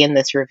see in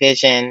this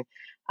revision?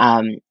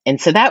 And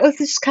so that was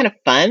just kind of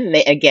fun.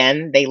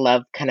 They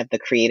love kind of the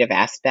creative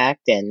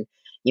aspect, and,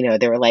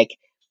 they were like,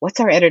 what's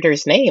our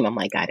editor's name? I'm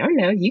like, I don't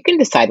know. You can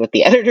decide what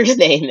the editor's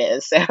name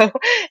is. So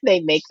they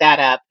make that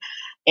up.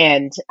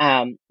 And,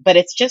 but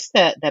it's just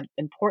the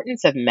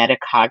importance of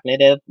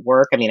metacognitive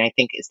work. I mean, I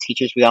think as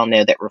teachers, we all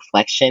know that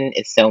reflection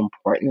is so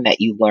important, that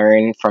you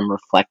learn from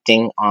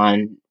reflecting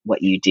on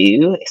what you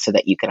do so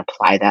that you can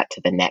apply that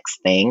to the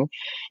next thing.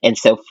 And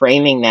so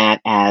framing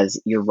that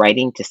as you're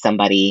writing to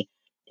somebody,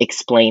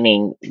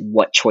 explaining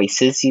what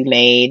choices you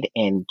made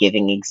and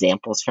giving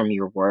examples from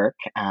your work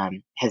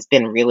has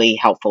been really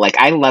helpful. Like,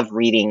 I love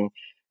reading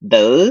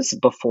those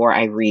before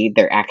I read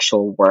their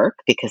actual work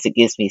because it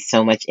gives me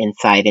so much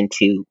insight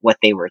into what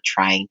they were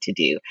trying to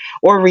do,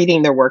 or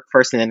reading their work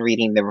first and then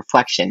reading the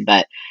reflection.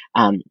 But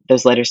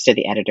those letters to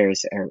the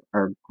editors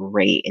are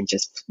great and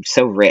just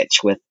so rich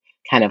with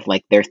kind of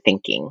like their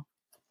thinking.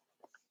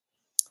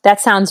 That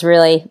sounds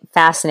really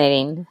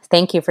fascinating.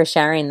 Thank you for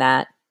sharing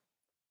that.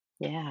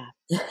 Yeah.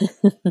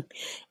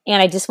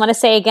 And I just want to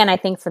say again, I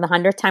think for the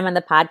 100th time on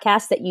the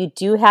podcast that you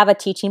do have a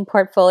teaching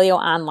portfolio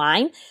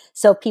online,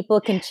 so people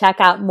can check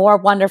out more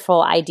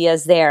wonderful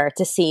ideas there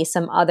to see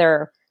some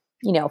other,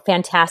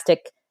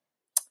 fantastic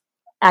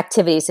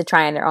activities to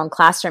try in their own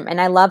classroom. And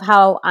I love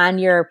how on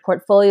your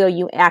portfolio,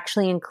 you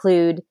actually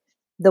include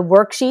the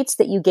worksheets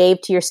that you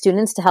gave to your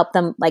students to help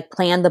them like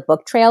plan the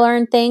book trailer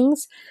and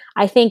things.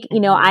 I think,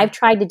 I've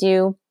tried to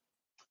do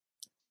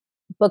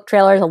book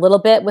trailers a little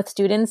bit with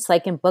students,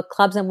 like in book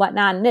clubs and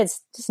whatnot, and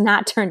it's just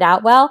not turned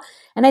out well.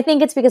 And I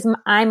think it's because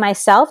I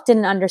myself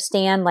didn't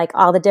understand like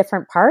all the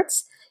different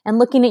parts. And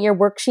looking at your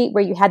worksheet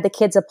where you had the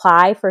kids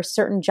apply for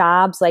certain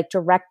jobs like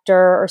director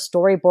or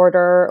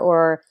storyboarder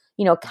or,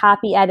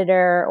 copy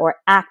editor or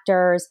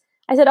actors,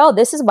 I said, oh,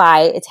 this is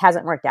why it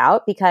hasn't worked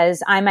out,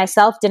 because I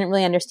myself didn't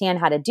really understand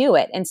how to do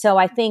it. And so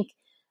I think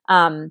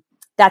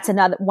that's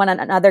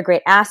another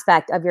great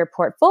aspect of your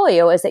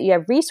portfolio is that you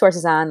have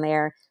resources on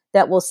there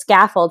that will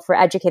scaffold for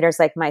educators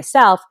like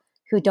myself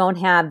who don't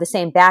have the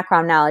same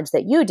background knowledge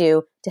that you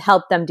do to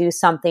help them do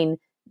something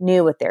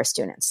new with their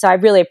students. So I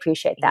really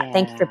appreciate that. Yeah.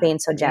 Thank you for being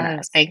so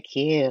generous. No, thank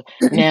you.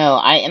 No,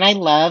 I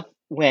love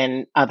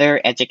when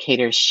other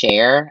educators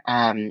share.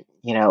 I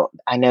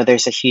know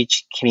there's a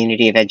huge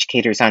community of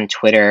educators on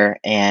Twitter,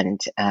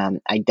 and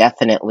I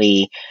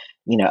definitely,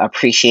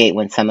 appreciate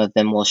when some of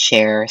them will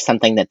share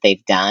something that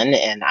they've done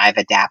and I've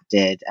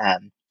adapted.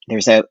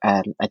 There's a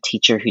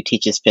teacher who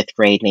teaches fifth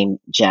grade named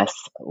Jess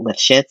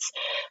Lifshitz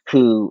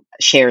who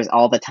shares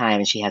all the time,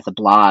 and she has a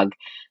blog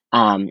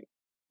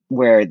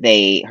where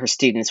her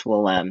students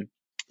will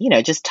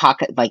just talk,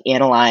 like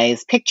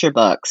analyze picture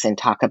books and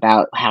talk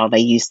about how they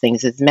use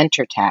things as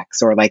mentor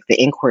texts or like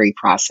the inquiry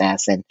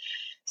process. And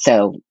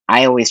so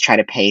I always try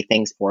to pay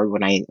things forward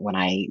when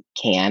I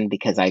can,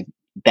 because I've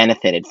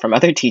benefited from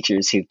other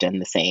teachers who've done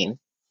the same.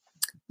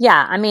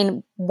 Yeah, I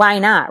mean, why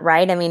not,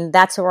 right? I mean,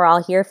 that's what we're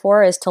all here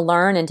for, is to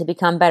learn and to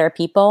become better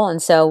people.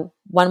 And so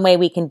one way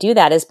we can do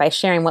that is by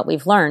sharing what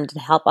we've learned to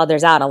help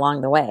others out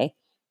along the way.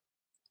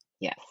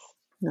 Yes.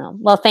 No.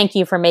 Well, thank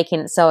you for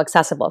making it so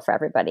accessible for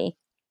everybody.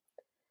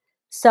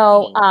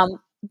 So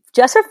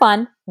just for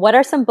fun, what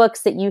are some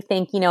books that you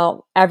think,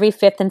 every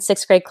fifth and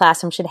sixth grade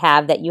classroom should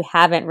have that you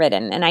haven't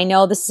written? And I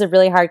know this is a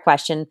really hard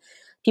question.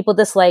 People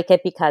dislike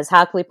it because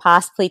how can we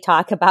possibly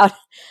talk about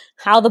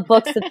how the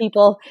books that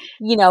people,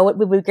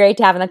 would be great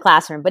to have in the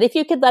classroom? But if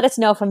you could let us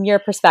know from your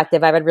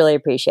perspective, I would really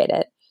appreciate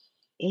it.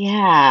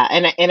 Yeah.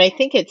 And I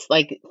think it's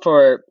like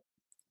for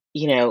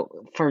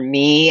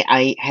me,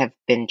 I have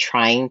been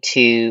trying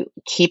to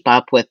keep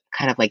up with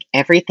kind of like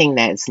everything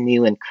that's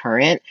new and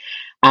current.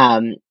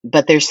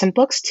 But there's some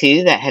books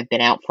too that have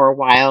been out for a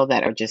while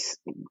that are just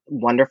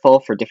wonderful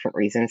for different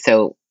reasons.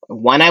 So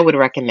one I would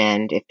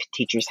recommend if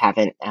teachers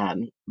haven't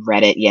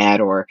read it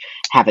yet or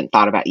haven't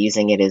thought about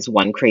using it is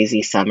One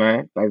Crazy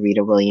Summer by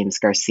Rita Williams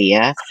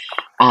Garcia.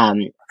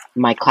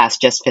 My class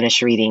just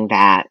finished reading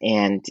that,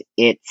 and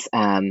it's,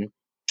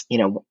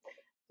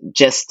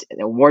 just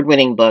an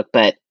award-winning book,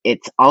 but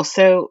it's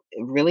also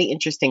really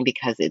interesting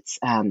because it's,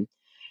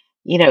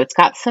 it's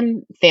got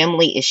some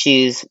family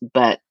issues,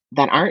 but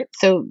that aren't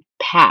so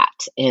pat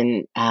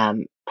and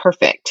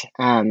perfect.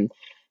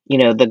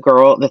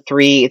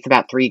 It's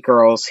about three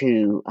girls who,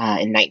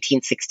 in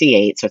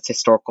 1968, so it's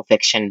historical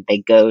fiction, they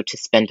go to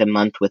spend a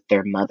month with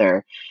their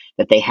mother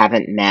that they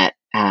haven't met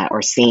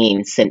or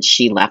seen since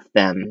she left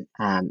them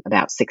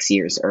about 6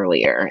 years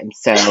earlier. And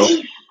so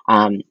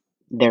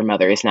their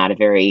mother is not a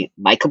very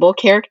likable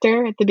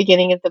character at the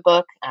beginning of the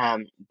book,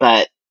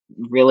 but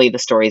really the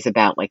story is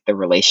about like the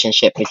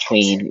relationship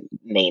between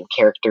main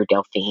character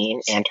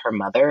Delphine and her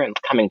mother, and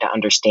coming to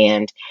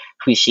understand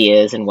who she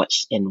is and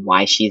and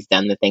why she's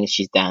done the things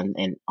she's done,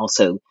 and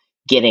also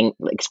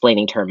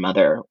explaining to her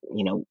mother,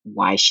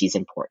 why she's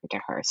important to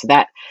her. So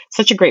that's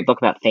such a great book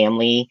about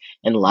family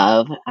and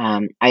love.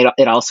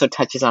 It also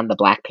touches on the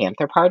Black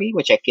Panther Party,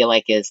 which I feel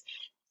like is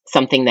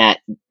something that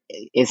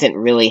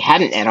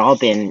hadn't at all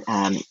been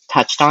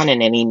touched on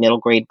in any middle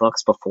grade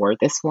books before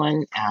this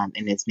one,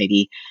 and is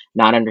maybe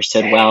not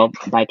understood well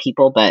by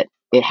people, but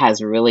it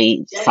has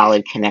really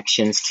solid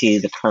connections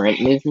to the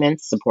current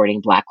movements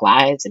supporting Black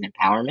lives and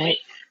empowerment.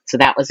 So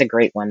that was a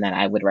great one that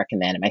I would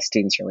recommend, and my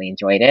students really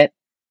enjoyed it.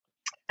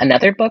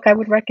 Another book I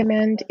would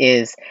recommend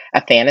is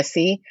a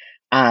fantasy,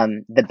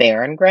 The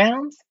Barren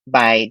Grounds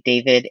by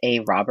David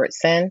A.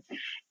 Robertson.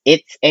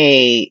 It's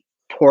a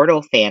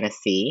portal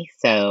fantasy,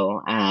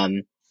 so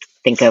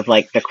think of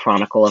like the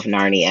Chronicle of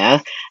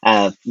Narnia,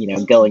 of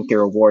going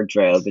through a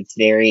wardrobe. It's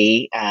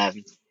very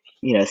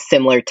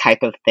similar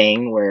type of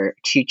thing where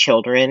two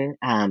children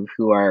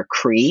who are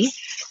Cree,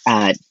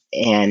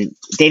 and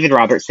David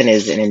Robertson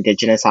is an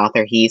Indigenous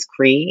author. He's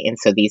Cree, and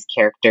so these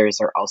characters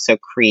are also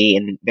Cree,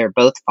 and they're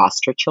both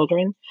foster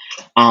children.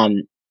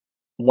 Um,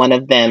 One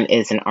of them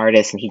is an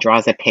artist, and he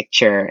draws a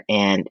picture,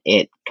 and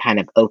it kind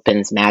of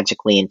opens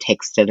magically and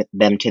takes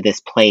them to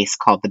this place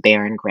called the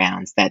Barren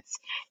Grounds that's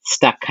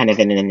stuck kind of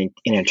in an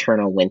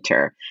eternal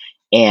winter.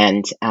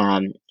 And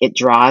it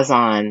draws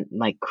on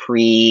like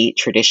Cree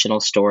traditional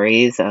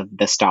stories of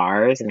the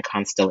stars and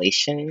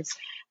constellations.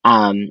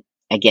 Um,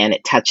 Again,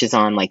 it touches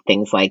on like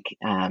things like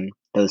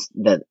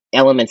the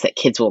elements that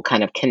kids will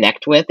kind of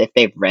connect with if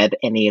they've read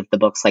any of the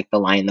books, like The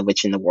Lion, the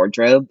Witch, and the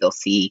Wardrobe. They'll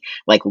see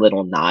like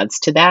little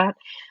nods to that.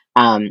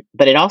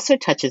 But it also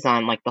touches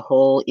on like the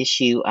whole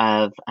issue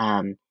of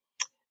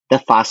the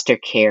foster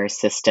care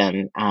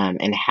system,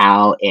 and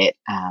how it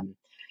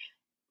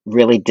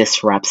really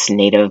disrupts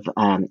Native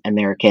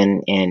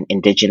American and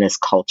Indigenous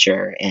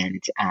culture,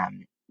 and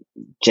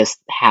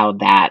just how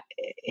that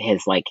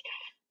has like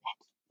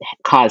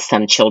caused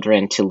some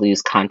children to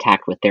lose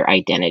contact with their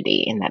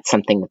identity. And that's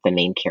something that the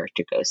main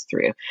character goes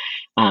through.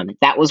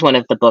 That was one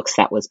of the books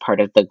that was part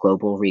of the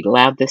Global Read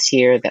Aloud this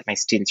year that my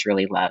students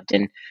really loved.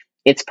 And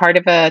it's part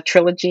of a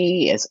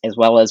trilogy, as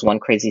well as One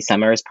Crazy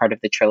Summer is part of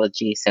the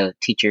trilogy. So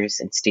teachers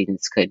and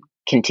students could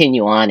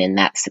continue on in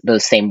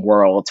those same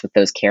worlds with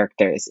those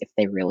characters if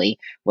they really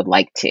would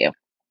like to.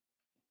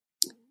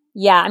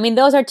 Yeah, I mean,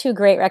 those are two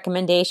great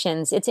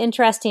recommendations. It's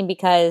interesting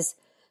because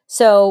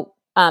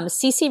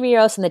C.C.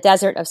 Rios and the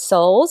Desert of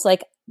Souls,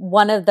 like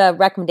one of the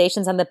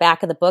recommendations on the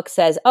back of the book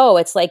says, "Oh,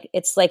 it's like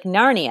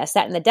Narnia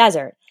set in the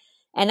desert."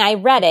 And I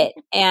read it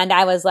and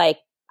I was like,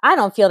 I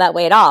don't feel that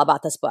way at all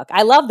about this book.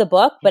 I love the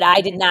book, but I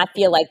did not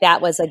feel like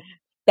that was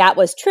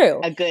true.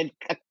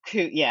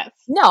 Yes.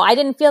 No, I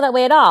didn't feel that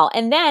way at all.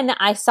 And then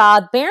I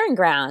saw Barren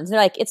Grounds. They're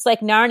like, it's like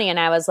Narnia. And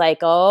I was like,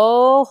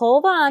 oh,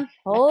 hold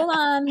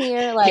on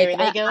here. Like, here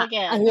they go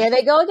again. Here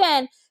they go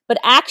again. But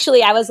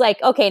actually, I was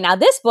like, okay, now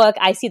this book,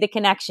 I see the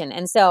connection.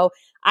 And so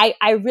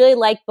I really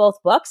like both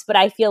books, but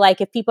I feel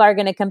like if people are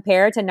going to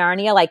compare to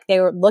Narnia, like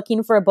they were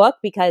looking for a book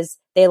because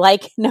they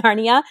like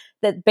Narnia,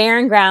 that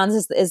Barren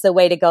Grounds is the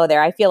way to go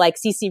there. I feel like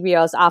C.C.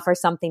 Rios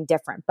offers something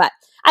different, but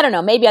I don't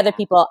know, maybe other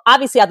people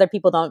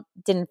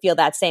didn't feel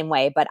that same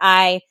way, but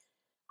I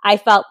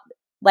felt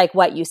like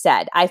what you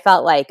said. I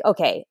felt like,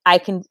 okay, I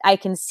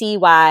can see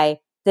why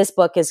this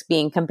book is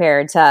being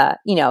compared to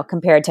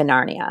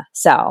Narnia.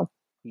 So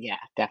yeah,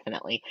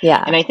 definitely.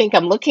 Yeah. And I think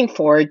I'm looking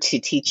forward to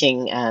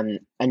teaching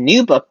a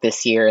new book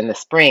this year in the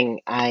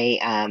spring.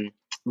 I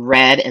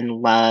read and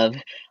love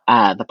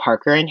The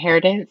Parker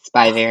Inheritance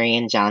by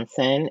Varian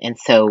Johnson. And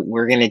so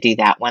we're going to do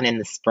that one in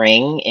the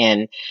spring.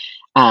 And,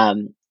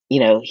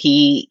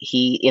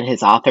 he in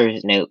his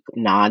author's note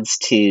nods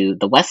to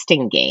the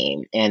Westing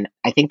game. And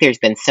I think there's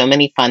been so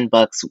many fun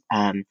books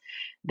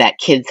that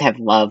kids have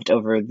loved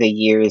over the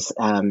years,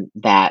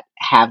 that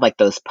have like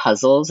those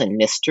puzzles and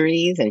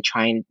mysteries and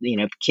trying,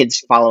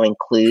 kids following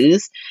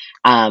clues,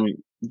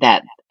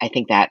 that I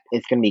think that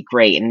is going to be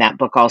great. And that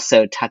book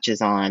also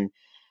touches on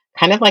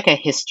kind of like a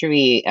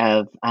history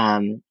of,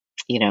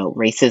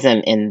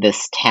 racism in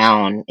this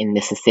town in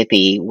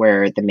Mississippi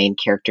where the main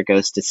character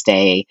goes to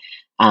stay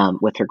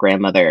with her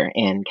grandmother,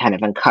 and kind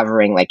of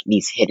uncovering like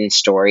these hidden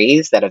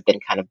stories that have been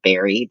kind of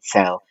buried.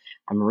 So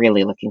I'm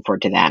really looking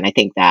forward to that. And I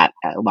think that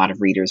a lot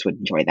of readers would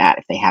enjoy that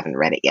if they haven't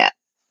read it yet.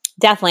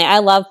 Definitely. I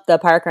love The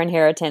Parker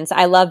Inheritance.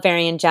 I love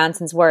Varian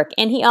Johnson's work.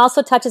 And he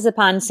also touches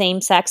upon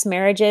same-sex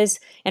marriages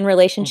and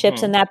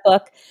relationships in that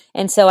book.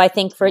 And so I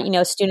think for,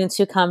 students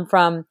who come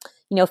from,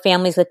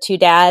 families with two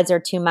dads or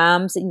two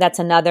moms, that's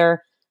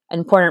another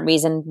important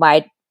reason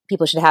why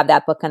people should have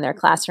that book in their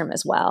classroom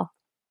as well.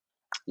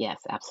 Yes,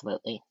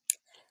 absolutely.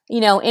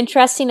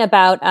 Interesting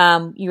about,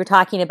 you were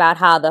talking about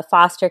how the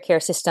foster care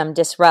system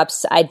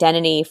disrupts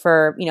identity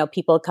for,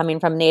 people coming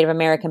from Native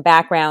American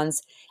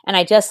backgrounds. And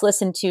I just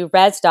listened to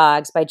Res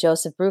Dogs by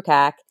Joseph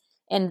Bruchac.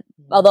 And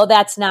although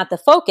that's not the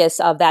focus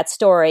of that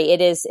story,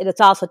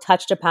 it's also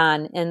touched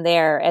upon in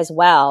there as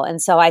well.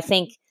 And so I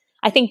think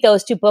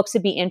those two books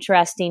would be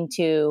interesting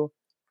to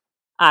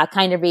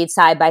kind of read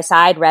side by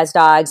side, Res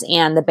Dogs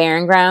and The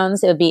Barren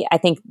Grounds. It would be, I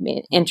think,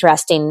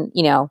 interesting,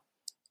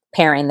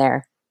 pairing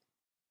there.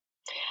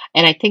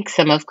 And I think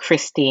some of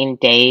Christine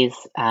Day's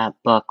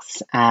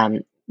books,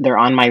 they're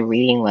on my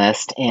reading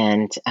list,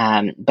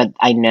 but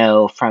I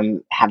know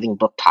from having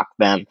book talk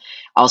them,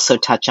 also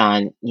touch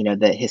on,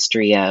 the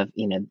history of,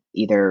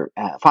 either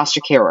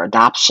foster care or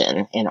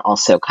adoption, and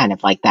also kind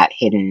of like that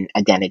hidden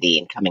identity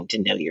and coming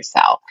to know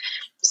yourself.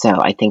 So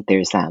I think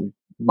there's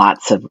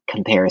lots of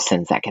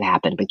comparisons that could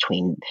happen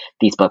between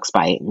these books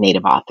by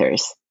Native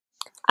authors.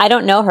 I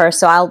don't know her,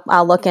 so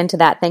I'll look into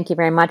that. Thank you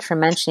very much for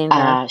mentioning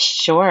her.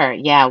 Sure.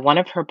 Yeah. One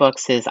of her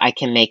books is I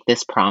Can Make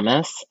This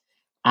Promise.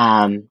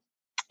 And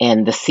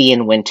The Sea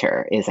in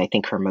Winter is, I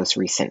think, her most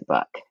recent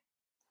book.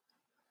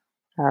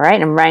 All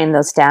right. I'm writing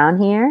those down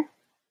here.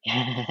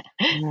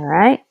 All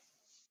right.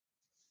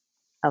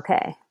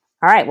 Okay.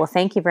 All right. Well,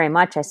 thank you very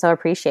much. I so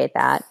appreciate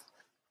that.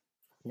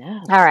 No,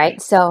 All that's right.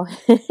 great. So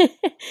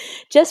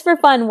just for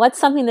fun, what's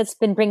something that's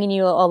been bringing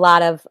you a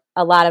lot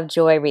of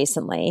joy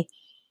recently?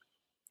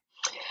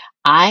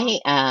 I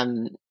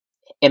am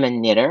a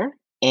knitter,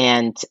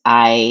 and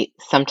I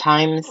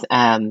sometimes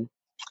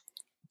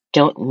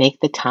don't make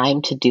the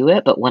time to do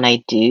it, but when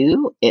I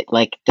do, it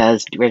like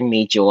does bring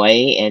me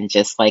joy and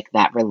just like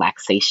that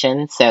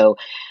relaxation. So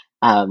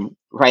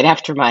right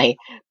after my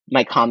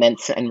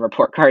comments and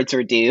report cards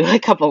were due a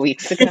couple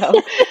weeks ago,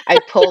 I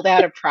pulled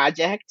out a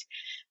project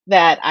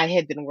that I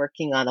had been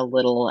working on, a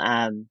little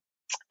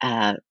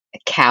a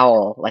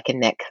cowl, like a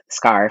neck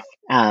scarf,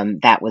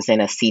 that was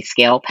in a C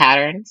scale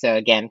pattern. So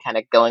again, kind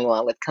of going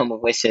along with Comb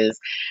of Wishes,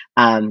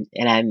 and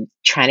I'm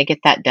trying to get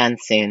that done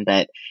soon.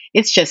 But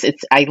it's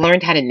I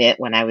learned how to knit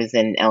when I was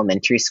in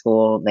elementary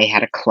school. They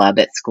had a club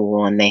at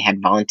school, and they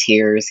had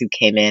volunteers who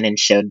came in and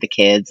showed the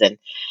kids,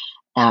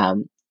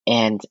 um,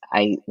 and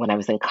when I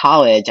was in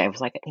college, I was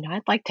like,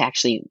 I'd like to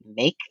actually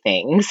make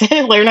things,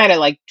 learn how to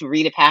like to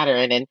read a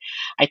pattern. And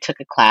I took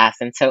a class.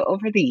 And so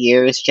over the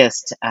years,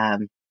 just,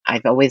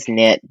 I've always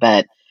knit,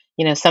 but,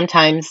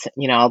 sometimes,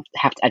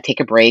 I take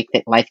a break,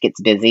 that life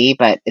gets busy,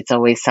 but it's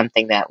always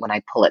something that when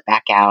I pull it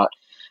back out,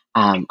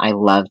 I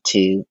love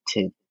to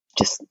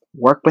just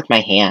work with my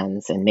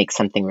hands and make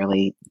something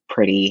really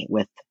pretty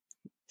with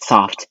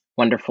soft,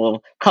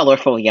 wonderful,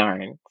 colorful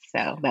yarn.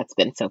 So that's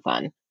been so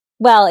fun.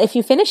 Well, if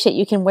you finish it,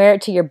 you can wear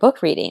it to your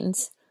book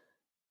readings.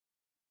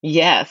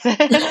 Yes,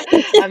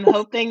 I'm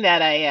hoping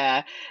that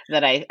I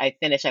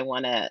finish. I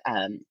want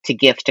to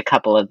gift a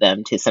couple of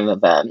them to some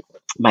of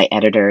my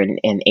editor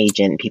and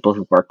agent, people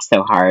who worked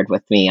so hard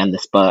with me on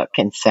this book,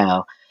 and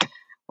so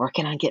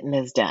working on getting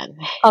those done.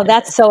 Oh,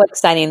 that's so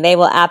exciting. They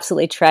will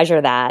absolutely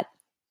treasure that.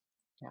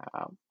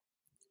 Um,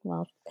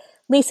 Well,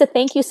 Lisa,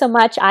 thank you so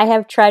much. I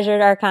have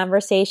treasured our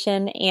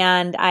conversation,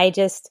 and I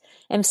just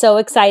am so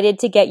excited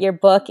to get your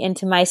book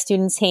into my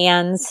students'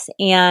 hands.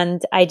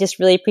 And I just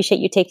really appreciate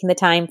you taking the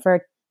time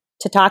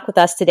to talk with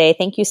us today.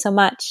 Thank you so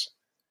much.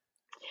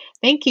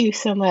 Thank you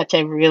so much.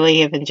 I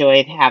really have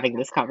enjoyed having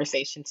this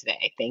conversation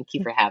today. Thank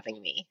you for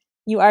having me.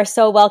 You are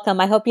so welcome.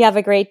 I hope you have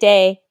a great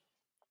day.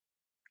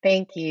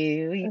 Thank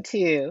you. You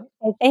too.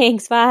 Okay,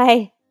 thanks.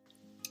 Bye.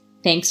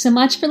 Thanks so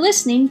much for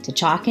listening to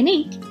Chalk and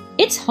Ink.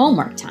 It's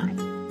homework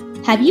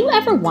time. Have you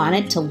ever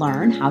wanted to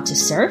learn how to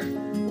surf?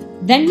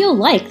 Then you'll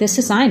like this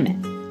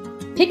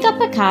assignment. Pick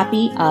up a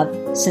copy of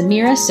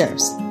Samira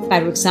Surfs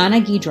by Roxana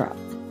Guidreau.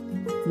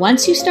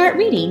 Once you start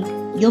reading,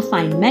 you'll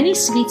find many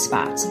sweet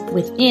spots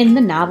within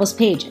the novel's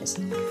pages.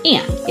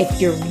 And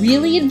if you're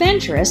really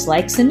adventurous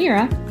like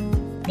Samira,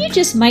 you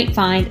just might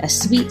find a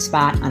sweet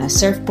spot on a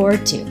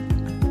surfboard too.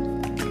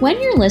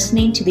 When you're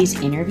listening to these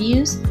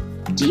interviews,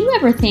 do you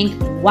ever think,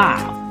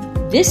 wow,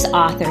 this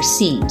author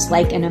seems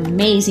like an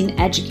amazing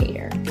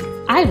educator.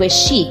 I wish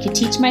she could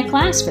teach my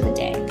class for the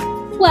day.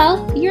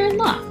 Well, you're in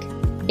luck.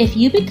 If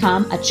you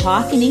become a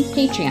Chalk and Ink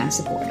Patreon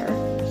supporter,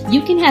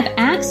 you can have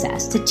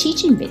access to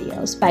teaching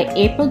videos by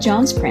April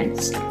Jones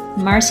Prince,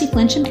 Marcy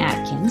Flincham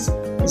Atkins,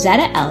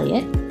 Zetta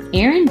Elliott,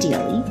 Aaron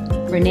Deely,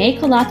 Renee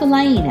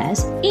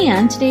Colato-Lainez,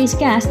 and today's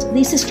guest,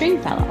 Lisa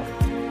Stringfellow.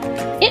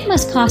 It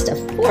must cost a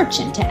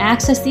fortune to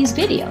access these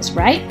videos,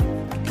 right?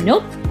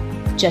 Nope.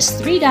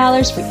 Just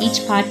 $3 for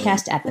each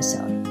podcast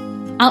episode.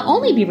 I'll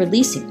only be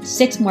releasing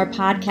 6 more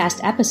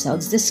podcast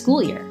episodes this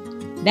school year.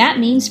 That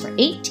means for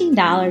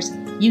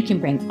 $18, you can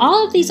bring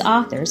all of these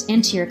authors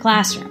into your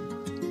classroom.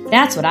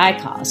 That's what I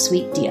call a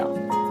sweet deal.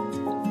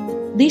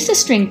 Lisa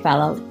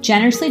Stringfellow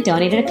generously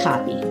donated a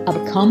copy of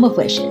A Comb of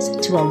Wishes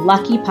to a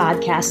lucky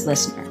podcast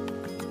listener.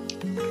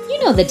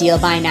 You know the deal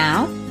by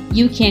now.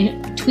 You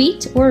can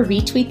tweet or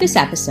retweet this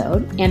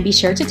episode and be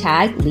sure to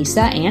tag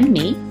Lisa and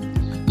me.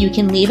 You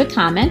can leave a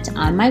comment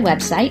on my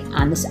website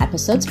on this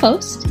episode's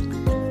post.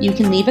 You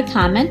can leave a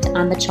comment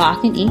on the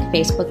Chalk and Ink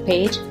Facebook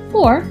page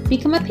or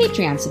become a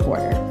Patreon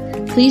supporter.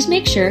 Please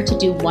make sure to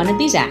do one of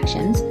these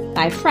actions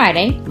by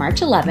Friday,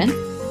 March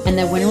 11th, and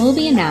the winner will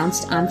be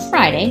announced on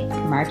Friday,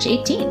 March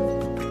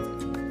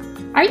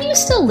 18th. Are you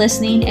still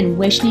listening and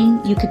wishing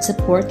you could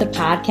support the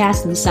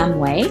podcast in some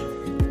way,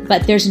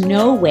 but there's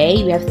no way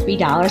you have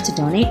 $3 to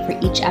donate for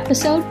each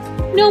episode?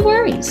 No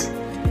worries.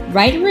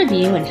 Write a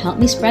review and help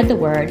me spread the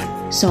word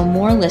so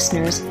more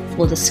listeners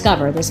will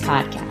discover this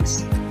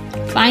podcast.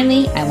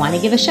 Finally, I want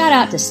to give a shout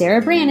out to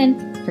Sarah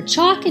Brannon for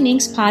Chalk and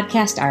Ink's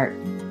podcast art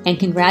and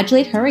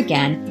congratulate her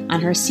again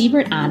on her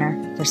Siebert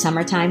honor for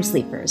Summertime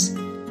Sleepers.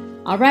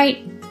 All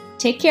right,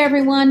 take care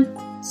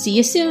everyone. See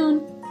you soon.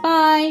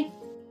 Bye.